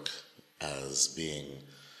Jeffrey's work as being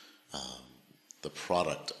the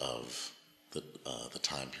product of the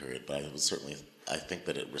time period, but I think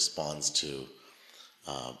that it responds to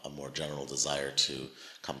a more general desire to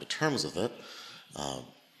come to terms with it.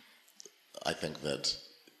 I think that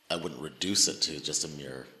I wouldn't reduce it to just a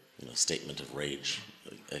mere statement of rage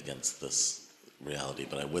against this reality,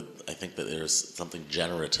 but I think that there's something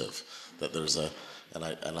generative, that there's an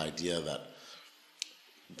idea that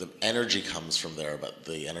the energy comes from there, but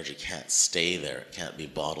the energy can't stay there. It can't be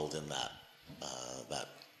bottled in that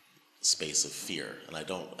space of fear. And I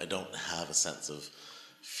don't have a sense of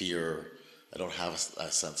fear. I don't have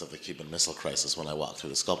a sense of the Cuban Missile Crisis when I walk through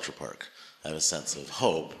the sculpture park. I have a sense of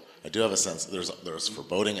hope. I do have a sense there's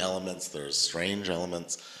foreboding elements, there's strange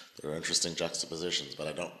elements, there are interesting juxtapositions, but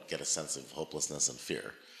I don't get a sense of hopelessness and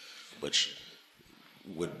fear, which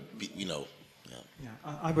would be, Yeah,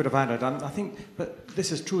 I would have added, I think, but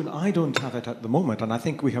this is true, and I don't have it at the moment, and I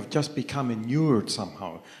think we have just become inured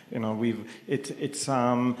somehow. It's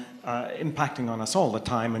impacting on us all the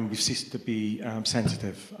time, and we've ceased to be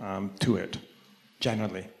sensitive to it,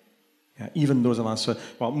 generally. Yeah, even those of us,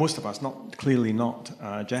 most of us, clearly not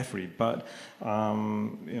Jeffrey, but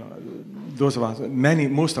those of us,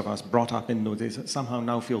 most of us brought up in those days somehow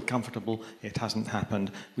now feel comfortable. It hasn't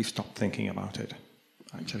happened. We've stopped thinking about it.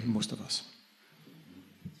 Actually, most of us.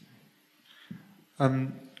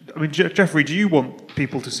 Jeffrey, do you want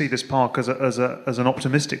people to see this park as an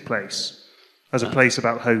optimistic place, as a place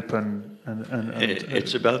about hope and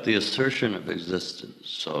it's about the assertion of existence.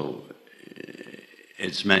 So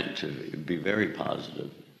it's meant to be very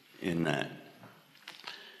positive in that.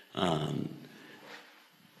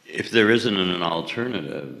 If there isn't an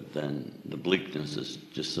alternative, then the bleakness is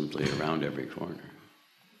just simply around every corner.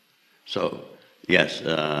 So yes,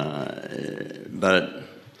 but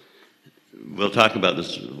we'll talk about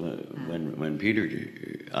this when Peter,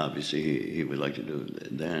 obviously, he would like to do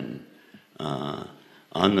it then,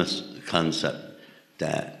 on this concept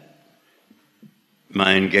that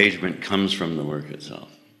my engagement comes from the work itself,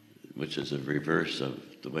 which is a reverse of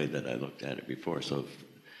the way that I looked at it before. So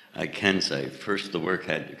I can say, first the work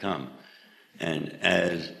had to come. And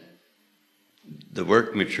as the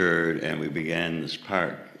work matured and we began this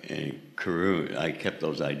park, and Karun, I kept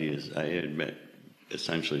those ideas, I admit,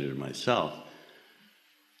 essentially to myself.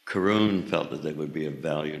 Karun felt that they would be of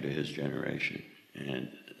value to his generation, and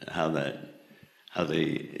how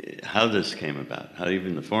this came about, how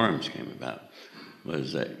even the forums came about,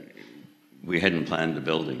 was that we hadn't planned the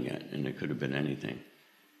building yet, and it could have been anything.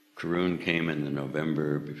 Karun came in the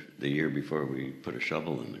November, the year before we put a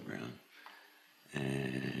shovel in the ground,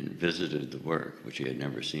 and visited the work, which he had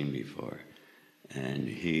never seen before. And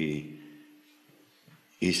he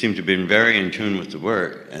seemed to have been very in tune with the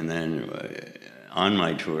work, and then on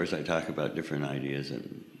my tours, I talk about different ideas that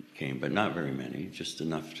came, but not very many, just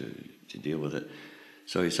enough to deal with it.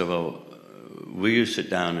 So he said, well, will you sit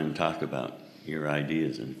down and talk about your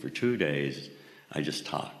ideas? And for 2 days, I just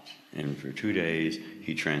talked. And for 2 days,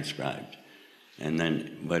 he transcribed. And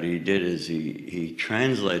then what he did is he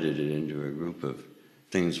translated it into a group of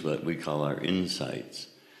things that we call our insights.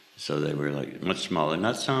 So they were like much smaller,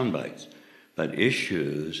 not sound bites, but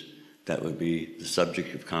issues that would be the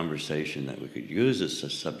subject of conversation, that we could use as a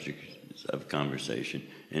subject of conversation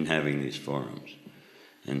in having these forums.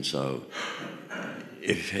 And so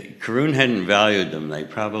if Karun hadn't valued them, they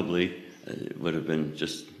probably would have been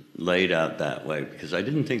just laid out that way, because I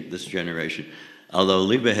didn't think this generation, although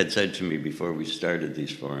Liebe had said to me before we started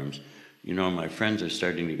these forums, you know, my friends are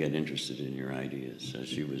starting to get interested in your ideas. So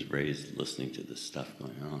she was raised listening to this stuff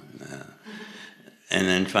going on. And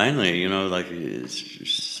then finally, you know, like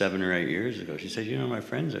 7 or 8 years ago, she said, you know, my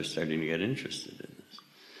friends are starting to get interested in this.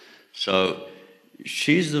 So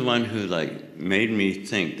she's the one who like made me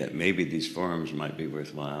think that maybe these forums might be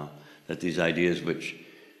worthwhile, that these ideas which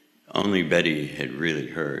only Betty had really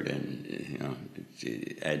heard, and you know,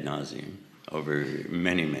 ad nauseum over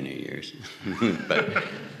many, many years.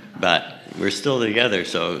 but we're still together,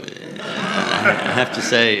 so I have to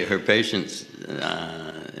say her patience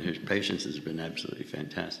has been absolutely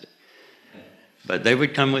fantastic. But they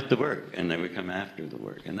would come with the work, and they would come after the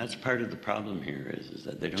work, and that's part of the problem here is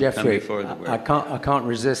that they don't come before the work. I can't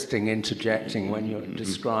resisting interjecting when you're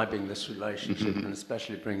describing this relationship, and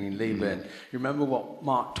especially bringing Liebe in. You remember what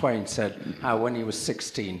Mark Twain said, how when he was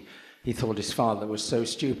 16, he thought his father was so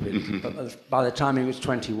stupid, but by the time he was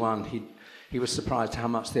 21, he was surprised how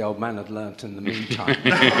much the old man had learnt in the meantime.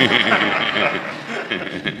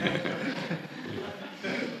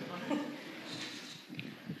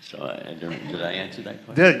 So I don't, did I answer that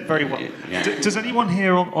question? Yeah, very well. Yeah. Does anyone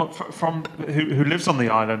here from who lives on the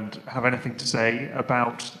island have anything to say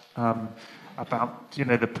about you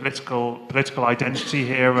know, the political identity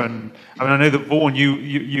here? And I mean, I know that Vaughan,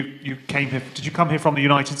 you came here. Did you come here from the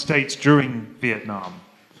United States during Vietnam?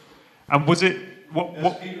 And was it what?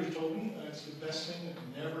 As Peter told me, that's the best thing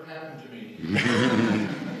that never happened to me.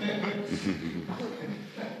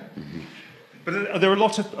 But are there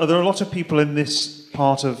a lot of people in this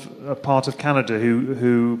part of Canada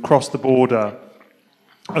who crossed the border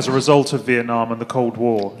as a result of Vietnam and the Cold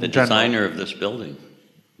War? The designer of this building,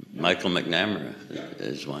 Michael McNamara,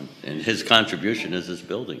 is one, and his contribution is this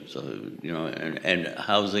building. So you know, and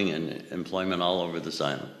housing and employment all over this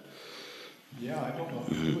island. Yeah, I don't know.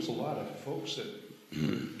 There was a lot of folks that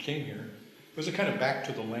came here. It was a kind of back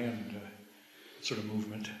to the land sort of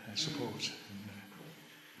movement, I suppose.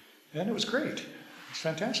 And it was great. It's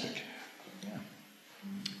fantastic. Yeah.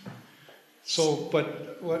 So, but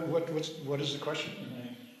what is the question?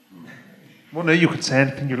 Well, no, you could say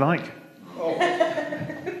anything you like. Oh.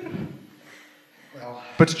 Well.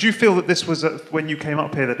 But did you feel that this was when you came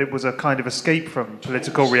up here, that it was a kind of escape from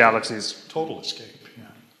political realities? Total escape.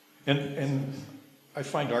 Yeah. And I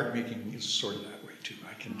find art making is sort of that way too.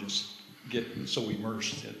 I can just get so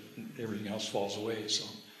immersed that everything else falls away. So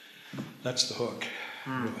that's the hook.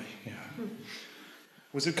 Really, yeah.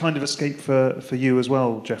 Was it kind of escape for you as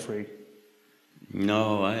well, Jeffrey?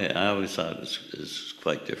 No, I always saw it as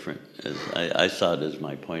quite different. I saw it as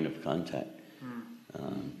my point of contact.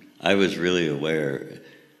 I was really aware.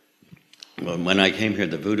 When I came here,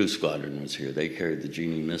 the Voodoo Squadron was here. They carried the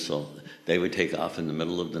Genie missile. They would take off in the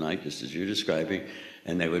middle of the night, just as you're describing,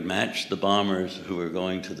 and they would match the bombers who were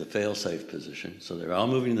going to the fail-safe position. So they're all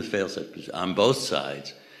moving to the fail-safe position on both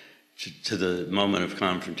sides. To the moment of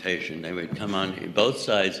confrontation. They would come on both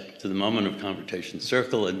sides to the moment of confrontation,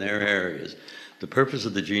 circle in their areas. The purpose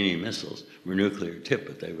of the Genie missiles were nuclear tipped,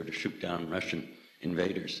 but they were to shoot down Russian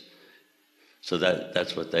invaders. So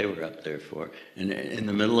that's what they were up there for. And in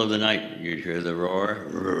the middle of the night, you'd hear the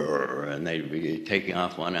roar, and they'd be taking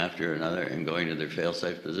off one after another and going to their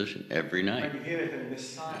fail-safe position every night. Maybe hear it in this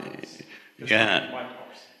silence. Yeah.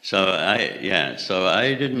 So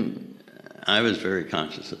I was very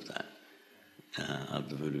conscious of that. of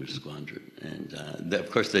the Voodoo Squadron. And of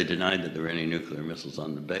course, they denied that there were any nuclear missiles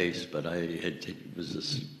on the base, but I was a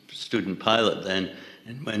student pilot then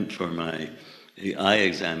and went for my eye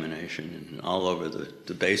examination, and all over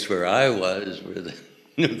the base where I was were the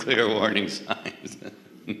nuclear warning signs.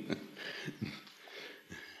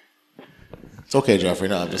 It's okay, Jeffrey.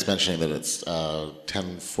 No, I'm just mentioning that it's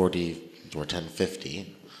 10:40 or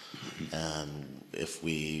 10:50, and if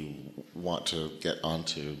we want to get on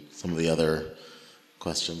to some of the other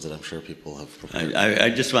questions that I'm sure people have prepared. I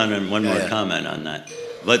just wanted one more comment on that.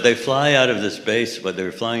 But they fly out of this base, what they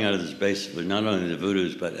were flying out of this base was not only the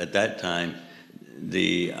Voodoos, but at that time,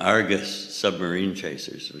 the Argus submarine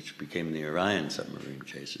chasers, which became the Orion submarine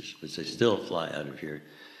chasers, which they still fly out of here.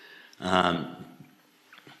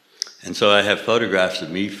 And so I have photographs of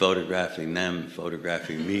me photographing them,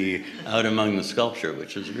 photographing me out among the sculpture,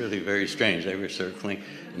 which was really very strange. They were circling,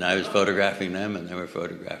 and I was photographing them, and they were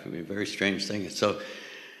photographing me. Very strange thing. And so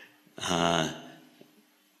I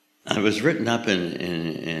was written up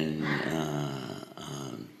in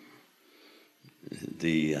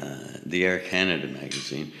the Air Canada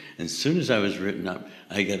magazine. And as soon as I was written up,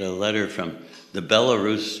 I get a letter from the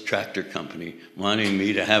Belarus tractor company wanting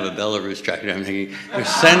me to have a Belarus tractor. I'm thinking, they're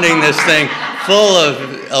sending this thing full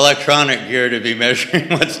of electronic gear to be measuring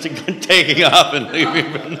what's taking off and leaving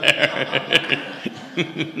from there.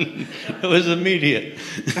 It was immediate.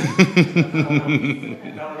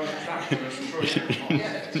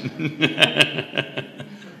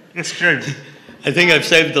 It's true. I think I've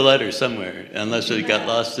saved the letter somewhere, unless it got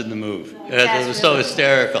lost in the move. It was so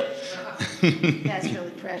hysterical. That's really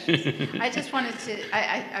precious. I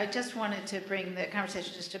just wanted to bring the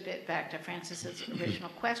conversation just a bit back to Francis's original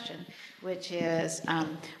question, which is,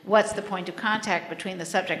 what's the point of contact between the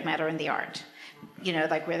subject matter and the art? You know,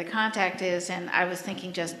 like where the contact is. And I was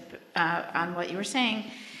thinking just on what you were saying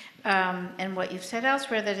and what you've said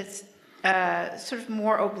elsewhere, that it's sort of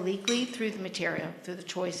more obliquely through the material, through the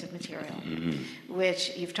choice of material,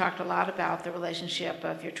 which you've talked a lot about the relationship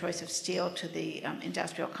of your choice of steel to the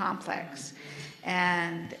industrial complex,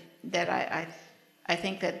 and that I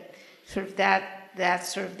think that sort of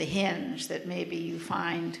that's sort of the hinge that maybe you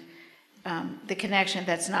find the connection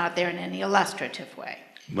that's not there in any illustrative way.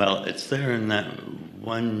 Well, it's there in that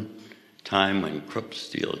one time when Krupp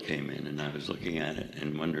steel came in, and I was looking at it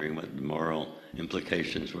and wondering what the moral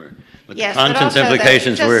implications were, what yes, the conscience but also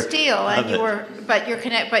implications just were. Steel, and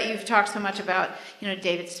but you've talked so much about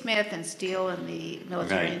David Smith and steel and the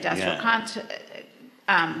military-industrial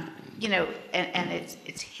you know, and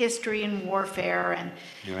its history and warfare, and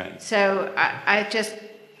so I just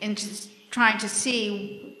trying to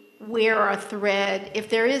see where a thread, if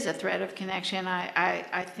there is a thread of connection,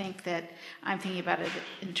 I think that I'm thinking about it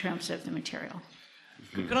in terms of the material.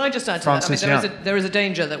 Can I just add to Francis, that? I mean, there is a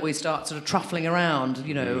danger that we start sort of truffling around,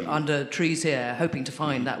 under trees here, hoping to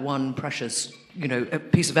find that one precious, a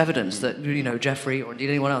piece of evidence that, Jeffrey or indeed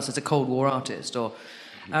anyone else is a Cold War artist.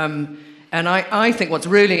 And I think what's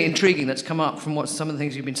really intriguing that's come up from some of the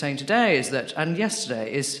things you've been saying today is that, and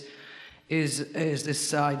yesterday, is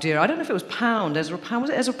this idea, I don't know if it was Pound, was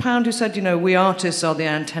it Ezra Pound who said, we artists are the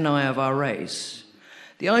antennae of our race?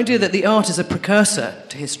 The idea that the art is a precursor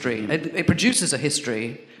to history, it produces a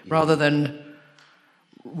history rather than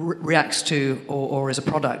reacts to or is a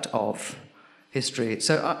product of history.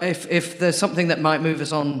 So if there's something that might move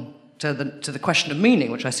us on to the question of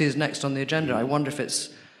meaning, which I see is next on the agenda, I wonder if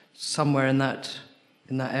it's somewhere in that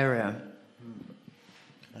area.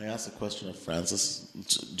 I ask the question of Francis.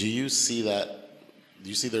 Do you see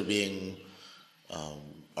there being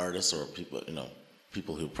artists or people,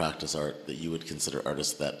 people who practice art that you would consider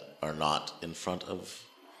artists that are not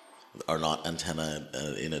antenna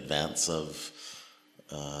in advance of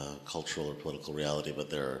cultural or political reality, but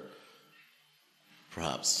they're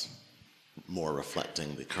perhaps more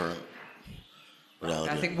reflecting the current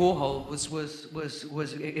reality? I think Warhol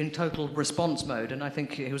was in total response mode, and I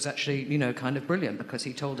think he was actually, kind of brilliant because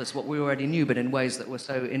he told us what we already knew, but in ways that were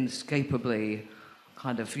so inescapably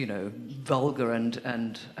kind of, vulgar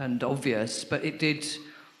and obvious. But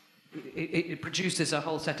it produces a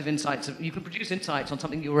whole set of insights. You can produce insights on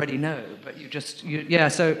something you already know, but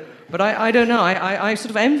But I don't know. I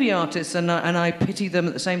sort of envy artists and I pity them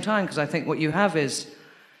at the same time, because I think what you have is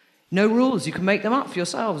no rules. You can make them up for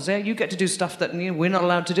yourselves. You get to do stuff that we're not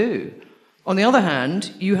allowed to do. On the other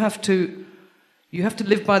hand, you have to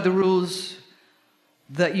live by the rules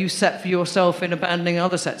that you set for yourself in abandoning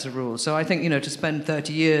other sets of rules. So I think, to spend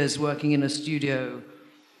 30 years working in a studio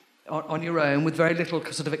on your own with very little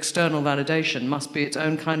sort of external validation must be its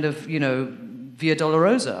own kind of, via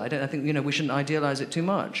dolorosa. I think, we shouldn't idealize it too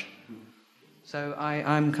much. So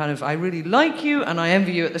I really like you and I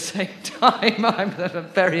envy you at the same time. I'm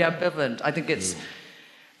very ambivalent. I think it's,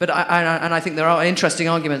 but I think there are interesting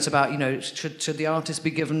arguments about, should the artist be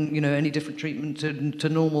given, any different treatment to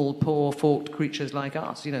normal, poor, forked creatures like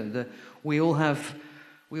us? We all have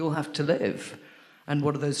to live. And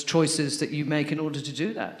what are those choices that you make in order to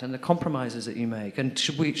do that, and the compromises that you make? And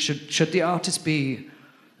should the artist be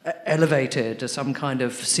elevated to some kind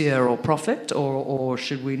of seer or prophet, or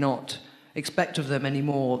should we not expect of them any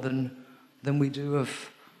more than we do of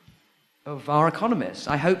our economists?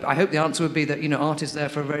 I hope the answer would be that art is there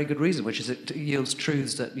for a very good reason, which is it yields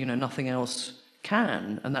truths that nothing else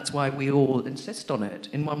can, and that's why we all insist on it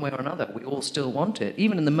in one way or another. We all still want it,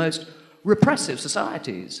 even in the most repressive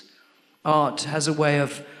societies. Art has a way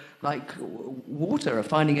of, like water, of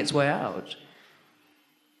finding its way out.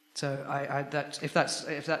 So if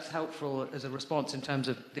that's helpful as a response in terms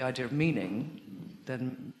of the idea of meaning,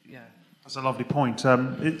 then yeah. That's a lovely point.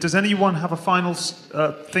 Does anyone have a final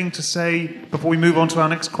thing to say before we move on to our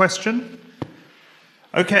next question?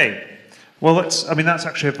 Okay. Well, that's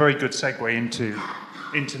actually a very good segue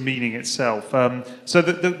into meaning itself. So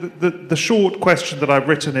the short question that I've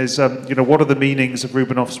written is, what are the meanings of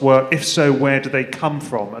Rubinoff's work? If so, where do they come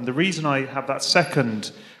from? And the reason I have that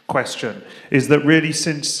second question is that really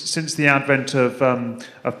since the advent of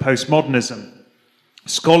postmodernism,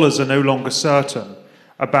 scholars are no longer certain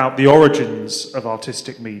about the origins of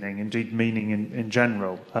artistic meaning, indeed meaning in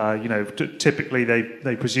general. Typically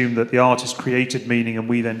they presume that the artist created meaning and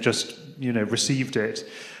we then just received it.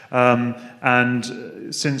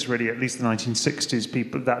 And since really at least the 1960s,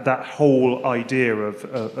 people that whole idea of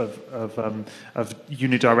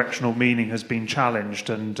unidirectional meaning has been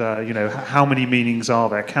challenged. And how many meanings are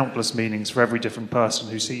there? Countless meanings for every different person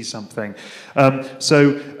who sees something. But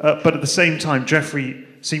at the same time, Jeffrey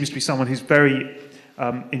seems to be someone who's very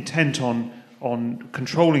intent on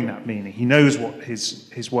controlling that meaning. He knows what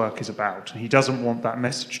his work is about, and he doesn't want that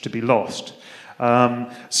message to be lost. How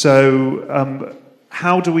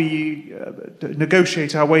do we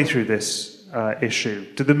negotiate our way through this issue?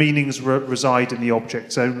 Do the meanings reside in the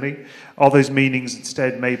objects only? Are those meanings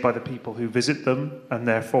instead made by the people who visit them, and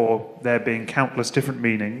therefore there being countless different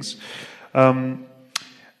meanings? So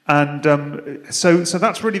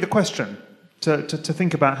that's really the question, to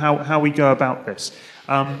think about how we go about this.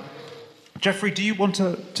 Jeffrey, do you want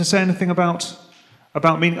to say anything about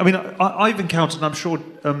meaning? I mean, I've encountered, and I'm sure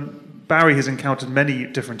Barry has encountered many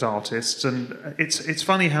different artists, and it's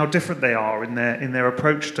funny how different they are in their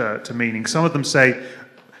approach to meaning. Some of them say,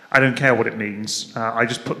 "I don't care what it means. I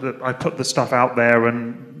just put the stuff out there,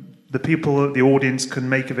 and the audience can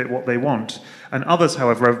make of it what they want." And others,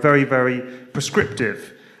 however, are very, very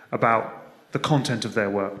prescriptive about the content of their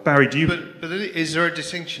work. Barry, do you? But is there a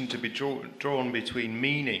distinction to be drawn between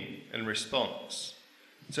meaning and response?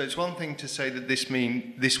 So it's one thing to say that this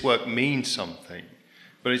work means something,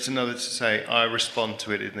 but it's another to say, I respond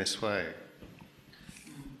to it in this way.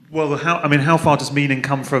 Well, how far does meaning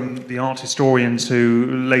come from the art historians who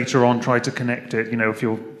later on try to connect it? If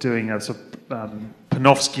you're doing a sort of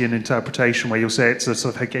Panofskian interpretation where you'll say it's a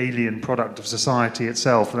sort of Hegelian product of society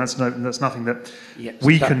itself, and that's nothing that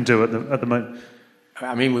we can do at the moment.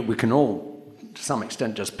 I mean, we can all, to some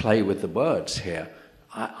extent, just play with the words here.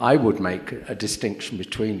 I would make a distinction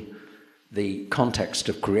between the context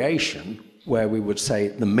of creation, where we would say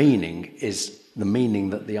the meaning is the meaning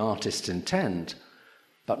that the artists intend,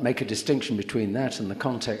 but make a distinction between that and the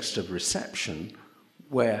context of reception,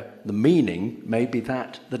 where the meaning may be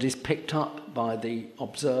that is picked up by the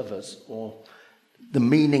observers, or the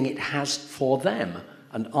meaning it has for them.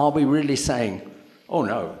 And are we really saying, oh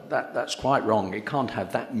no, that's quite wrong, it can't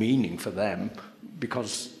have that meaning for them,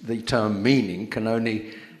 because the term meaning can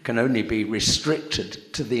only be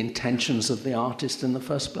restricted to the intentions of the artist in the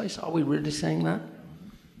first place? Are we really saying that?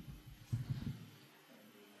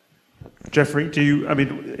 Jeffrey,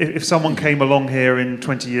 if someone came along here in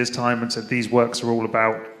 20 years' time and said these works are all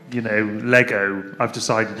about, Lego, I've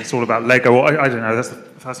decided it's all about Lego, or I don't know, that's the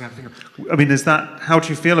first thing I think of. I mean, how do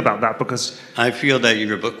you feel about that? Because I feel that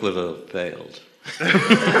your book would have failed.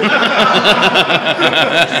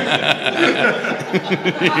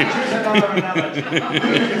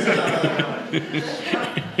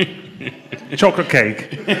 Chocolate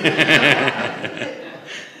cake.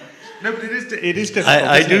 No, but it is difficult.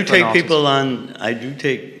 I do take people on.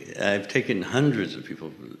 I've taken hundreds of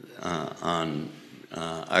people on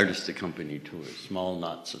artist accompanied tours, small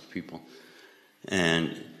knots of people,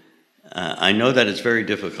 and I know that it's very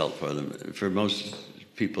difficult for them. For most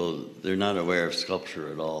people, they're not aware of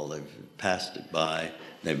sculpture at all. They've passed it by.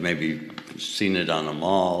 They've maybe seen it on a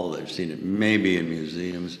mall. They've seen it maybe in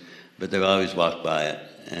museums, but they've always walked by it.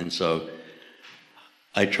 And so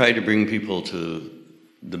I try to bring people to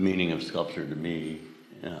the meaning of sculpture to me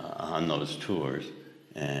on those tours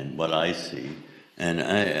and what I see. And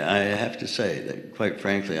I have to say that, quite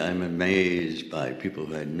frankly, I'm amazed by people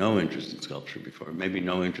who had no interest in sculpture before, maybe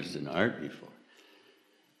no interest in art before,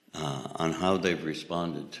 on how they've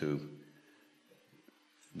responded to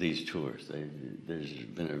these tours. There's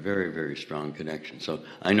been a very, very strong connection. So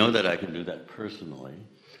I know that I can do that personally,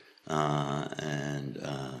 and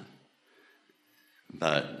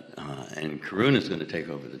Karun is going to take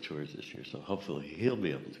over the tours this year, so hopefully he'll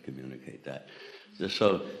be able to communicate that.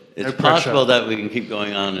 So it's possible that we can keep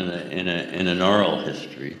going on in an oral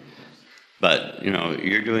history, but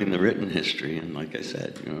you're doing the written history, and like I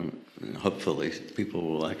said, hopefully people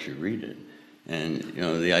will actually read it. And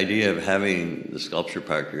the idea of having the sculpture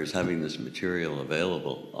park here is having this material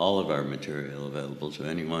available, all of our material available to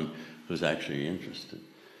anyone who's actually interested.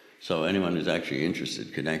 So anyone who's actually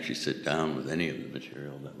interested can actually sit down with any of the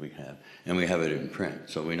material that we have, and we have it in print.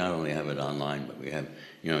 So we not only have it online, but we have,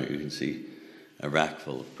 you can see a rack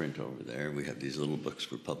full of print over there. We have these little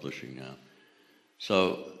books we're publishing now.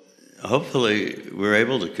 So hopefully we're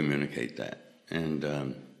able to communicate that. And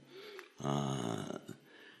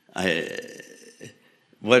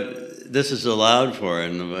what this is allowed for,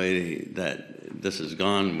 and the way that this has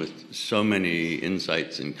gone with so many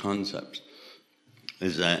insights and concepts,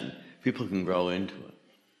 is that people can grow into it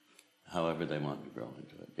however they want to grow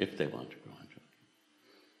into it, if they want to grow into it.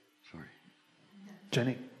 Sorry.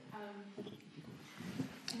 Jenny? I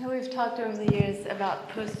know we've talked over the years about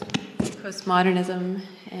postmodernism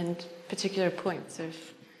and particular points of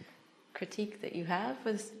critique that you have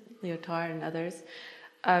with Lyotard and others.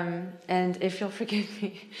 And if you'll forgive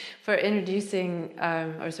me for introducing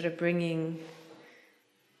or sort of bringing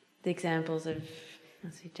the examples of,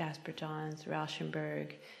 Jasper Johns,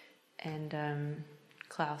 Rauschenberg, and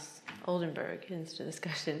Klaus Oldenburg into the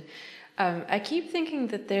discussion, I keep thinking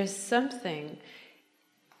that there's something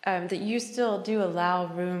that you still do allow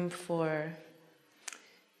room for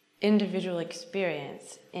individual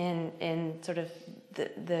experience in sort of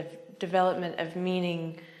the development of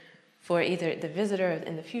meaning for either the visitor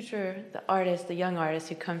in the future, the artist, the young artist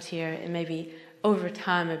who comes here and maybe over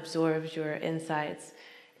time absorbs your insights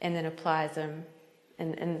and then applies them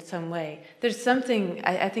in some way. There's something,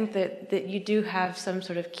 I think that you do have some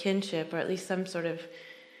sort of kinship, or at least some sort of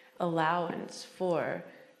allowance for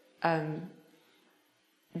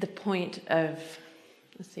the point of,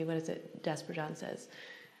 what is it Jasper John says?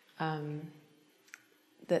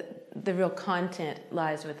 That the real content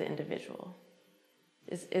lies with the individual.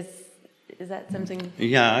 Is that something?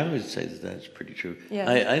 Yeah, I would say that that's pretty true. Yeah.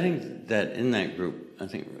 I think that in that group, I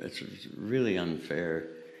think it's really unfair.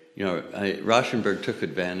 Rauschenberg took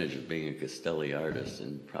advantage of being a Castelli artist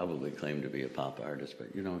and probably claimed to be a pop artist, but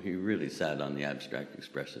he really sat on the abstract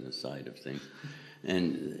expressionist side of things.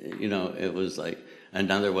 And it was like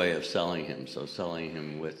another way of selling him. So selling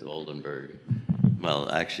him with Oldenburg.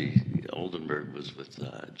 Well, actually, Oldenburg was with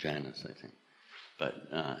Janus, I think, but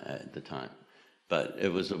at the time. But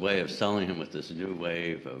it was a way of selling him with this new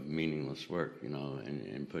wave of meaningless work,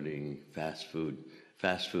 and putting fast food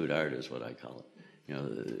art is what I call it.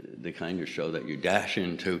 The kind of show that you dash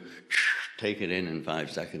into, take it in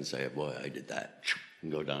 5 seconds, say, boy, I did that,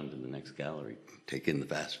 and go down to the next gallery, take in the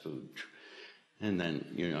fast food. And then,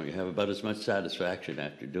 you have about as much satisfaction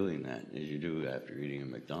after doing that as you do after eating a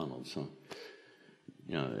McDonald's. So,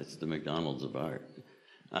 it's the McDonald's of art.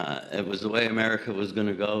 It was the way America was going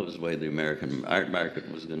to go. It was the way the American art market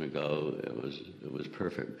was going to go. It was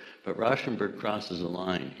perfect. But Rauschenberg crosses a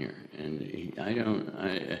line here, and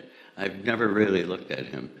I've never really looked at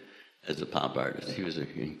him as a pop artist. He was an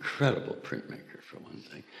incredible printmaker, for one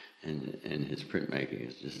thing, and his printmaking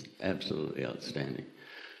is just absolutely outstanding.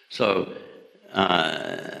 So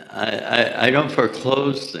I don't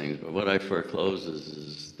foreclose things, but what I foreclose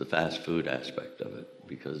is the fast food aspect of it,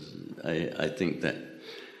 because I think that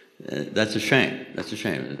that's a shame. That's a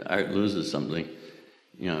shame. Art loses something.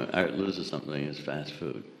 Art loses something as fast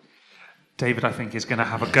food. David, I think, is going to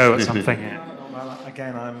have a go at something here. Well,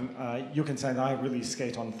 again, you can say that I really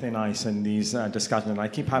skate on thin ice in these discussions, and I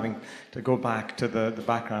keep having to go back to the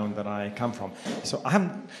background that I come from. So I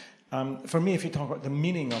haven't, for me, if you talk about the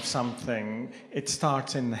meaning of something, it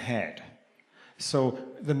starts in the head. So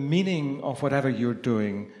the meaning of whatever you're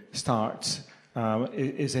doing starts,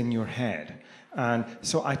 is in your head. And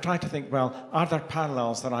so I try to think, well, are there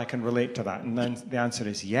parallels that I can relate to that? And then the answer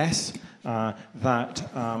is yes, the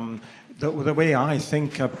way I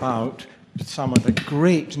think about some of the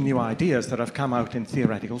great new ideas that have come out in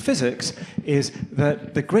theoretical physics is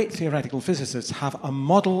that the great theoretical physicists have a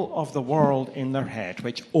model of the world in their head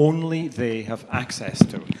which only they have access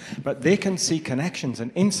to. But they can see connections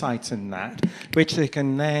and insights in that which they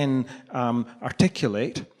can then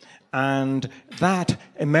articulate, and that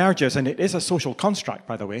emerges, and it is a social construct,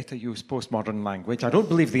 by the way, to use postmodern language. I don't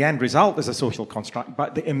believe the end result is a social construct,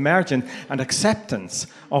 but the emergence and acceptance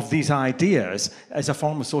of these ideas is a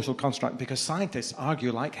form of social construct, because scientists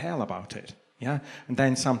argue like hell about it. Yeah, and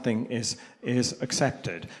then something is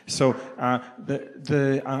accepted. So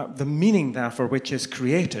the meaning, therefore, which is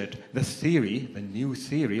created, the theory, the new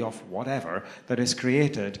theory of whatever that is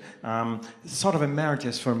created, sort of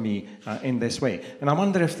emerges for me in this way. And I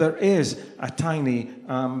wonder if there is a tiny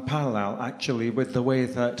parallel, actually, with the way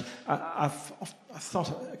that I've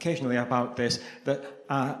thought occasionally about this, that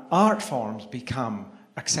art forms become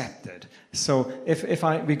accepted. So if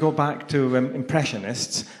we go back to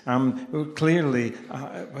Impressionists, who clearly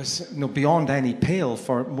was beyond any pale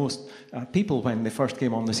for most people when they first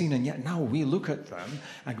came on the scene, and yet now we look at them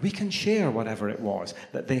and we can share whatever it was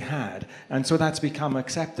that they had, and so that's become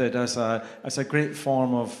accepted as a great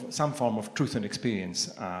form of some form of truth and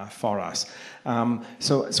experience for us.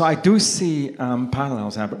 So I do see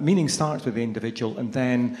parallels there, but meaning starts with the individual, and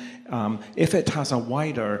then if it has a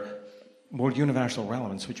wider, more universal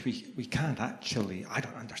relevance, which we can't actually, I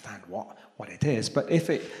don't understand what it is, but if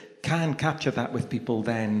it can capture that with people,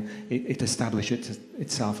 then it establishes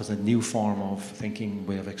itself as a new form of thinking,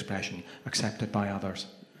 way of expression, accepted by others.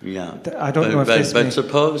 Yeah. I don't know if this But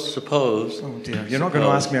suppose... Oh dear, you're not going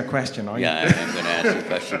to ask me a question, are you? Yeah, I'm going to ask you a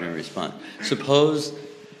question and respond. Suppose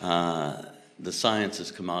the science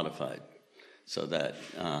is commodified, so that...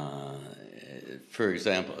 for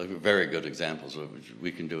example, very good examples, which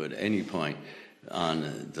we can do at any point,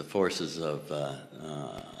 on the forces of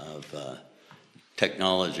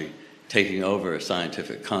technology taking over a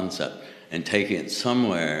scientific concept and taking it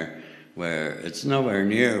somewhere where it's nowhere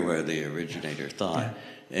near where the originator thought.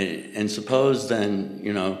 Yeah. And suppose then,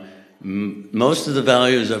 most of the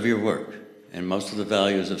values of your work and most of the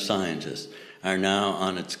values of scientists are now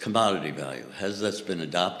on its commodity value. Has that been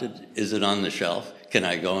adopted? Is it on the shelf? Can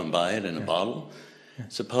I go and buy it in a bottle? Yeah.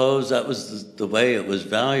 Suppose that was the way it was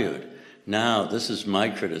valued. Now, this is my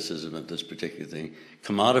criticism of this particular thing.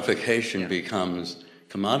 Commodification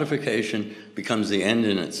becomes the end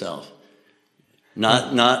in itself.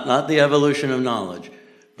 Not the evolution of knowledge,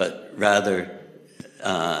 but rather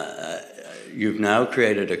you've now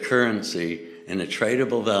created a currency and a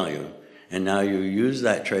tradable value, and now you use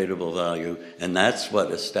that tradable value, and that's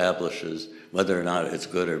what establishes whether or not it's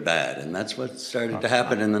good or bad. And that's what started to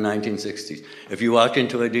happen in the 1960s. If you walk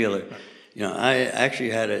into a dealer, I actually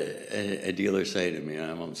had a dealer say to me,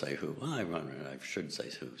 and I won't say who, well, I should say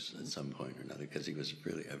who at some point or another, because he was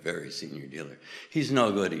really a very senior dealer. He's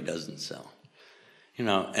no good, he doesn't sell. And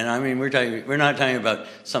I mean, we're not talking about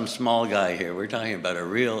some small guy here, we're talking about a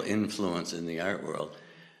real influence in the art world.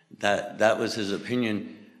 That was his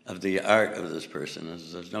opinion of the art of this person.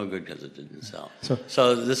 It's no good because it didn't sell.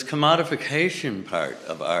 So this commodification part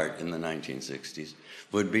of art in the 1960s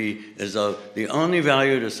would be as though the only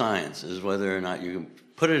value to science is whether or not you can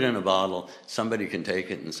put it in a bottle, somebody can take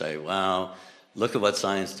it and say, wow, look at what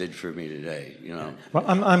science did for me today, Well,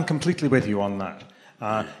 I'm completely with you on that.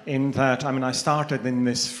 In that, I mean, I started in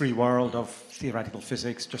this free world of theoretical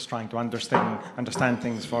physics, just trying to understand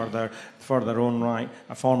things for their own right,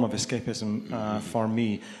 a form of escapism for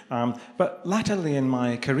me. But latterly in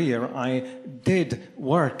my career, I did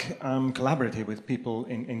work collaboratively with people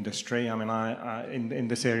in industry. I mean, in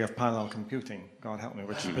this area of parallel computing, God help me,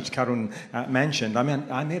 which Karun mentioned. I mean,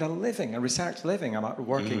 I made a research living about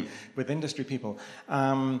working with industry people.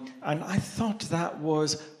 And I thought that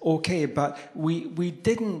was okay, but we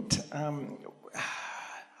didn't...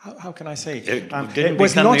 How can I say? It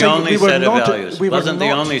was not the only set of values. It wasn't the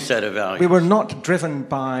only set of values. We were not driven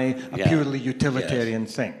by a purely utilitarian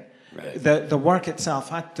thing. Right. The work itself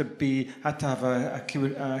had to have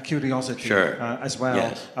a curiosity as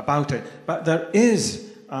well about it. But there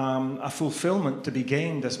is a fulfillment to be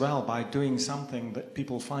gained as well by doing something that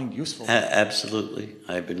people find useful. Absolutely.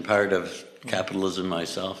 I've been part of capitalism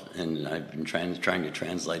myself, and I've been trying to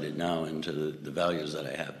translate it now into the values that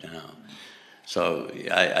I have now. So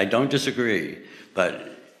I don't disagree,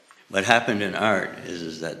 but what happened in art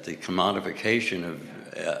is that the commodification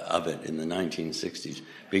of it in the 1960s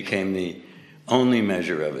became the only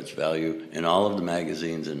measure of its value in all of the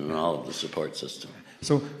magazines and in all of the support system.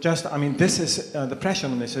 So this is, the pressure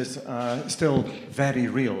on this is still very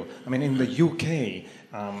real. I mean, in the UK,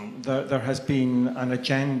 there has been an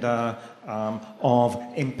agenda of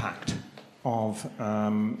impact for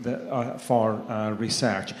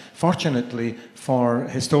research. Fortunately, for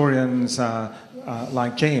historians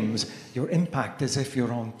like James, your impact is if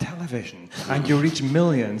you're on television and you reach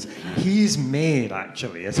millions. He's made,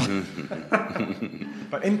 actually.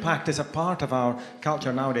 But impact is a part of our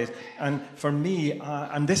culture nowadays. And for me,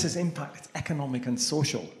 and this is impact, it's economic and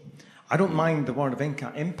social. I don't mind the word of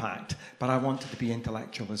impact, but I want it to be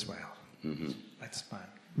intellectual as well. That's fine.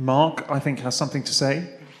 Mark, I think, has something to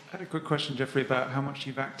say. I had a quick question, Jeffrey, about how much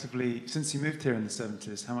you've actively, since you moved here in the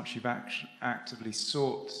 70s, how much you've actively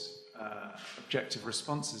sought objective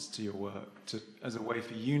responses to your work as a way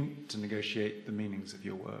for you to negotiate the meanings of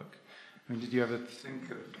your work. I mean, did you ever think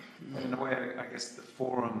of, in a way, I guess the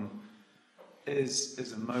forum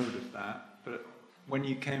is a mode of that, but when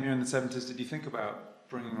you came here in the 70s, did you think about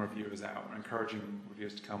bringing reviewers out or encouraging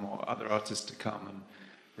reviewers to come or other artists to come and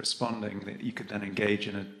responding, that you could then engage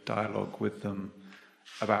in a dialogue with them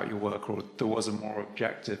about your work, or there was a more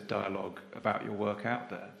objective dialogue about your work out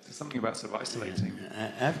there? There's something about sort of isolating.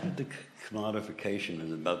 After the commodification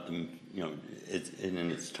is about the, it's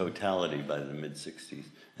in its totality by the mid-60s,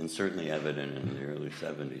 and certainly evident in the early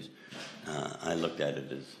 70s, I looked at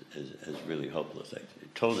it as really hopeless.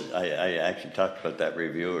 I actually talked about that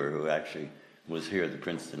reviewer who actually was here, the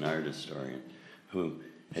Princeton art historian, who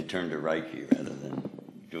had turned to Reiki rather than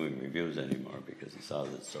doing reviews anymore because he saw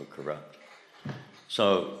that it's so corrupt.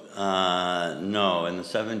 So, no, in the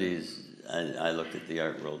 70s, I looked at the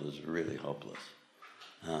art world as really hopeless.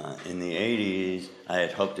 In the 80s, I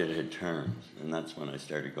had hoped it had turned, and that's when I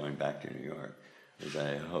started going back to New York, because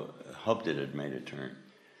I hoped it had made a turn.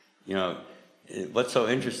 What's so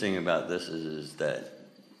interesting about this is that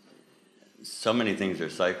so many things are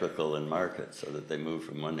cyclical in markets, so that they move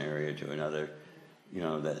from one area to another,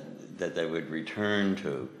 that they would return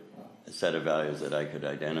to a set of values that I could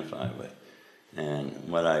identify with. And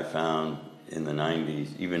what I found in the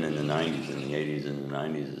 90s, even in the 90s, in the 80s and the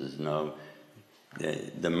 90s, is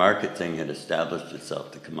the market thing had established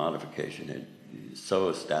itself, the commodification had so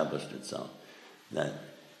established itself that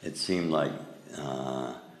it seemed like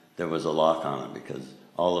there was a lock on it, because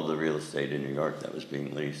all of the real estate in New York that was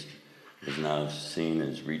being leased was now seen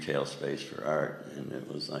as retail space for art, and it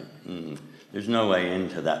was like, there's no way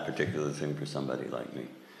into that particular thing for somebody like me,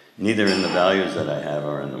 neither in the values that I have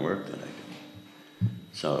or in the work that I do.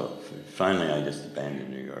 So finally I just abandoned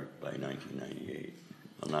New York by 1998.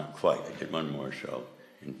 Well, not quite. I did one more show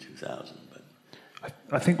in 2000. But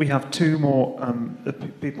I think we have two more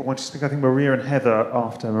people want to speak. I think Maria and Heather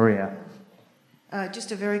after Maria.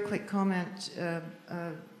 Just a very quick comment to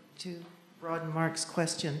broaden Mark's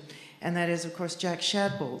question, and that is, of course, Jack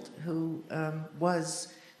Shadbolt, who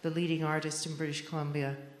was the leading artist in British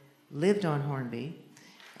Columbia, lived on Hornby.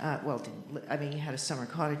 He had a summer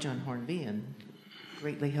cottage on Hornby and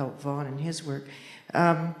greatly helped Vaughan in his work.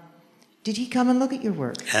 Did he come and look at your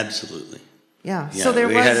work? Absolutely. Yeah. So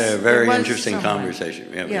we had a very interesting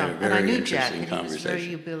conversation. Yeah, we had a very interesting conversation.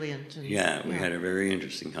 He was very ebullient. We had a very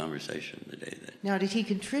interesting conversation the day that. Now, did he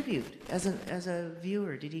contribute as a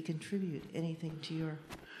viewer? Did he contribute anything to your?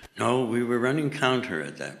 No, we were running counter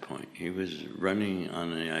at that point. He was running on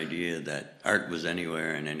the idea that art was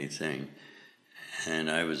anywhere and anything, and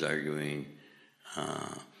I was arguing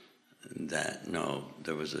that no,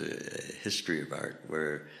 there was a history of art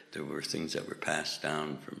where there were things that were passed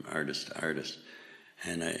down from artist to artist.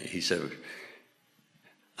 And he said,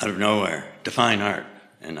 out of nowhere, define art.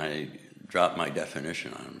 And I dropped my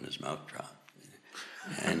definition on him, and his mouth dropped.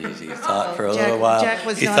 And he thought for a little while.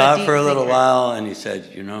 He thought for a little while, and he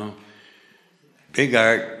said, big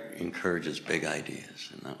art encourages big ideas.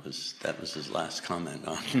 And that was his last comment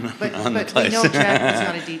on the place. But we know Jack was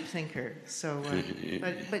not a deep thinker, so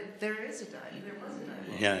but there is a dialogue. There was a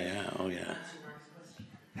dialogue. Oh yeah.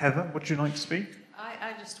 Heather, would you like to speak?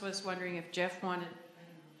 I just was wondering if Jeff wanted.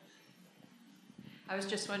 I was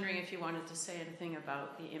just wondering if you wanted to say anything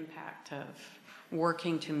about the impact of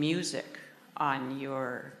working to music on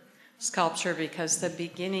your sculpture, because the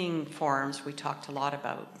beginning forums we talked a lot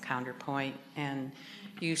about counterpoint, and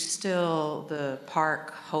the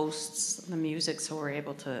park hosts the music, so we're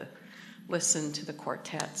able to listen to the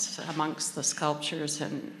quartets amongst the sculptures,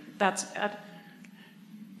 and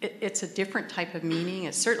it's a different type of meaning.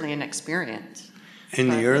 It's certainly an experience. In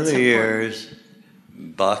the early years,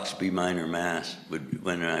 Bach's B minor Mass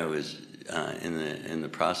when I was in the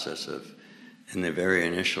process of, in the very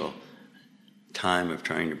initial time of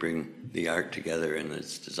trying to bring the art together in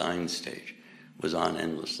its design stage, was on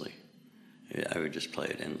endlessly. I would just play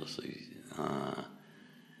it endlessly.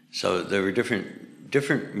 So there were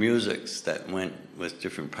different musics that went with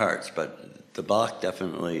different parts, but the Bach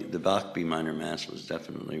the Bach B minor Mass was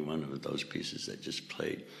definitely one of those pieces that just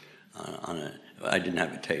played I didn't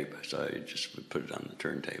have a tape, so I just would put it on the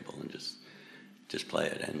turntable and just play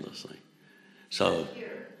it endlessly. So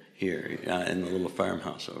here, in the little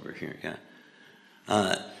farmhouse over here, yeah.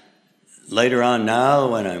 Later on now,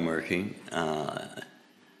 when I'm working, I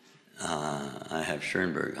have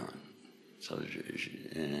Schoenberg on. So,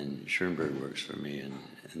 and Schoenberg works for me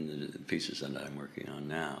in the pieces that I'm working on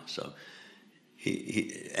now. So,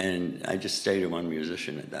 and I just stay to one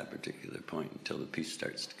musician at that particular point until the piece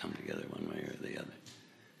starts to come together one way or the other.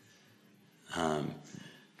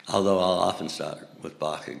 Although I'll often start with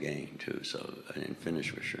Bach again too, so I didn't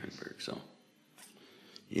finish with Schoenberg. So,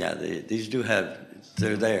 yeah, these do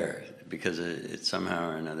they're there because it somehow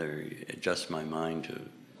or another adjusts my mind to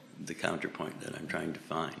the counterpoint that I'm trying to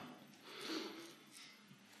find.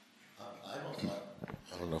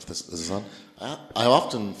 I don't know if this is on. I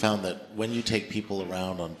often found that when you take people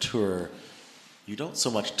around on tour, you don't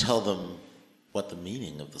so much tell them what the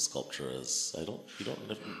meaning of the sculpture is. You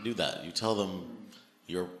don't do that. You tell them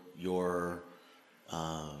your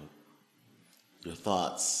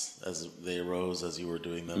thoughts as they arose as you were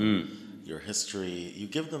doing them, your history. You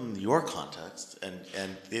give them your context,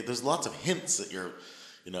 and there's lots of hints at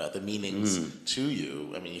at the meanings to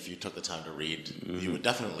you. I mean, if you took the time to read, you would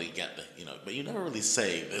definitely get but you never really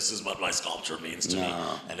say, this is what my sculpture means to me,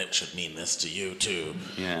 and it should mean this to you too.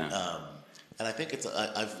 Yeah. And I think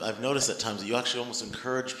I've noticed at times that you actually almost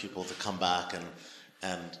encourage people to come back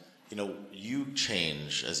and you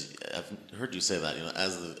change, as I've heard you say that,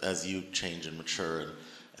 as you change and mature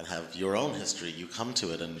and have your own history, you come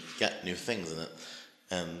to it and get new things in it.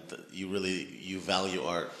 And you value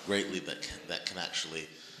art greatly that can actually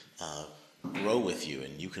grow with you,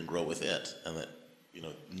 and you can grow with it, and that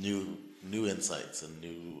new insights and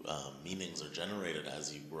new meanings are generated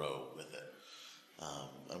as you grow with it.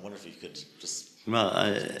 I wonder if you could just. Well,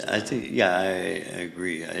 I think I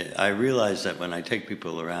agree. I realize that when I take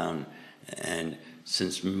people around, and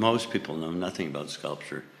since most people know nothing about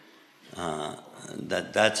sculpture,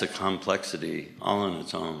 that's a complexity all on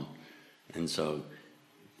its own, and so.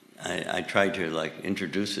 I try to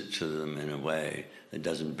introduce it to them in a way that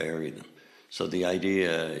doesn't bury them. So the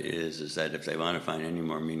idea is that if they want to find any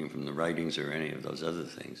more meaning from the writings or any of those other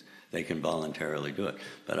things, they can voluntarily do it.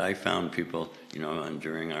 But I found people,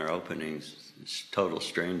 during our openings, total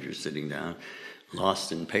strangers sitting down,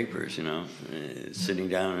 lost in papers, sitting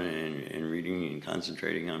down and reading and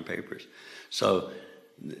concentrating on papers. So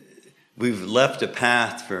we've left a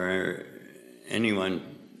path for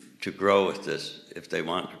anyone to grow with this if they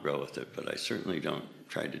want to grow with it, but I certainly don't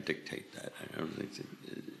try to dictate that. I don't think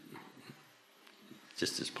it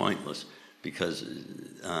just is pointless, because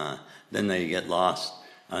then they get lost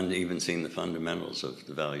on even seeing the fundamentals of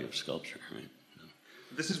the value of sculpture. Right?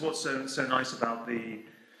 This is what's so nice about the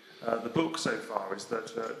book so far, is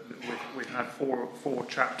that we've had four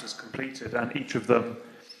chapters completed, and each of them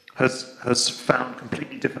has found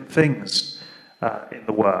completely different things in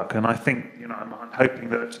the work. And I think, I'm hoping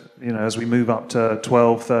that, as we move up to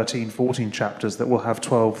 12, 13, 14 chapters, that we'll have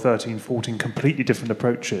 12, 13, 14 completely different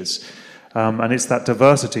approaches. And it's that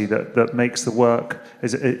diversity that makes the work,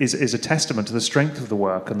 is a testament to the strength of the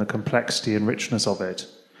work and the complexity and richness of it.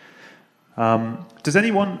 Does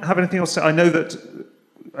anyone have anything else to say? I know that,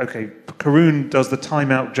 Karun does the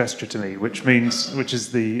timeout gesture to me, which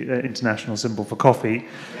is the international symbol for coffee.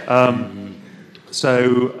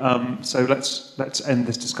 So let's end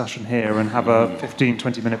this discussion here and have a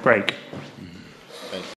 15-20 minute break.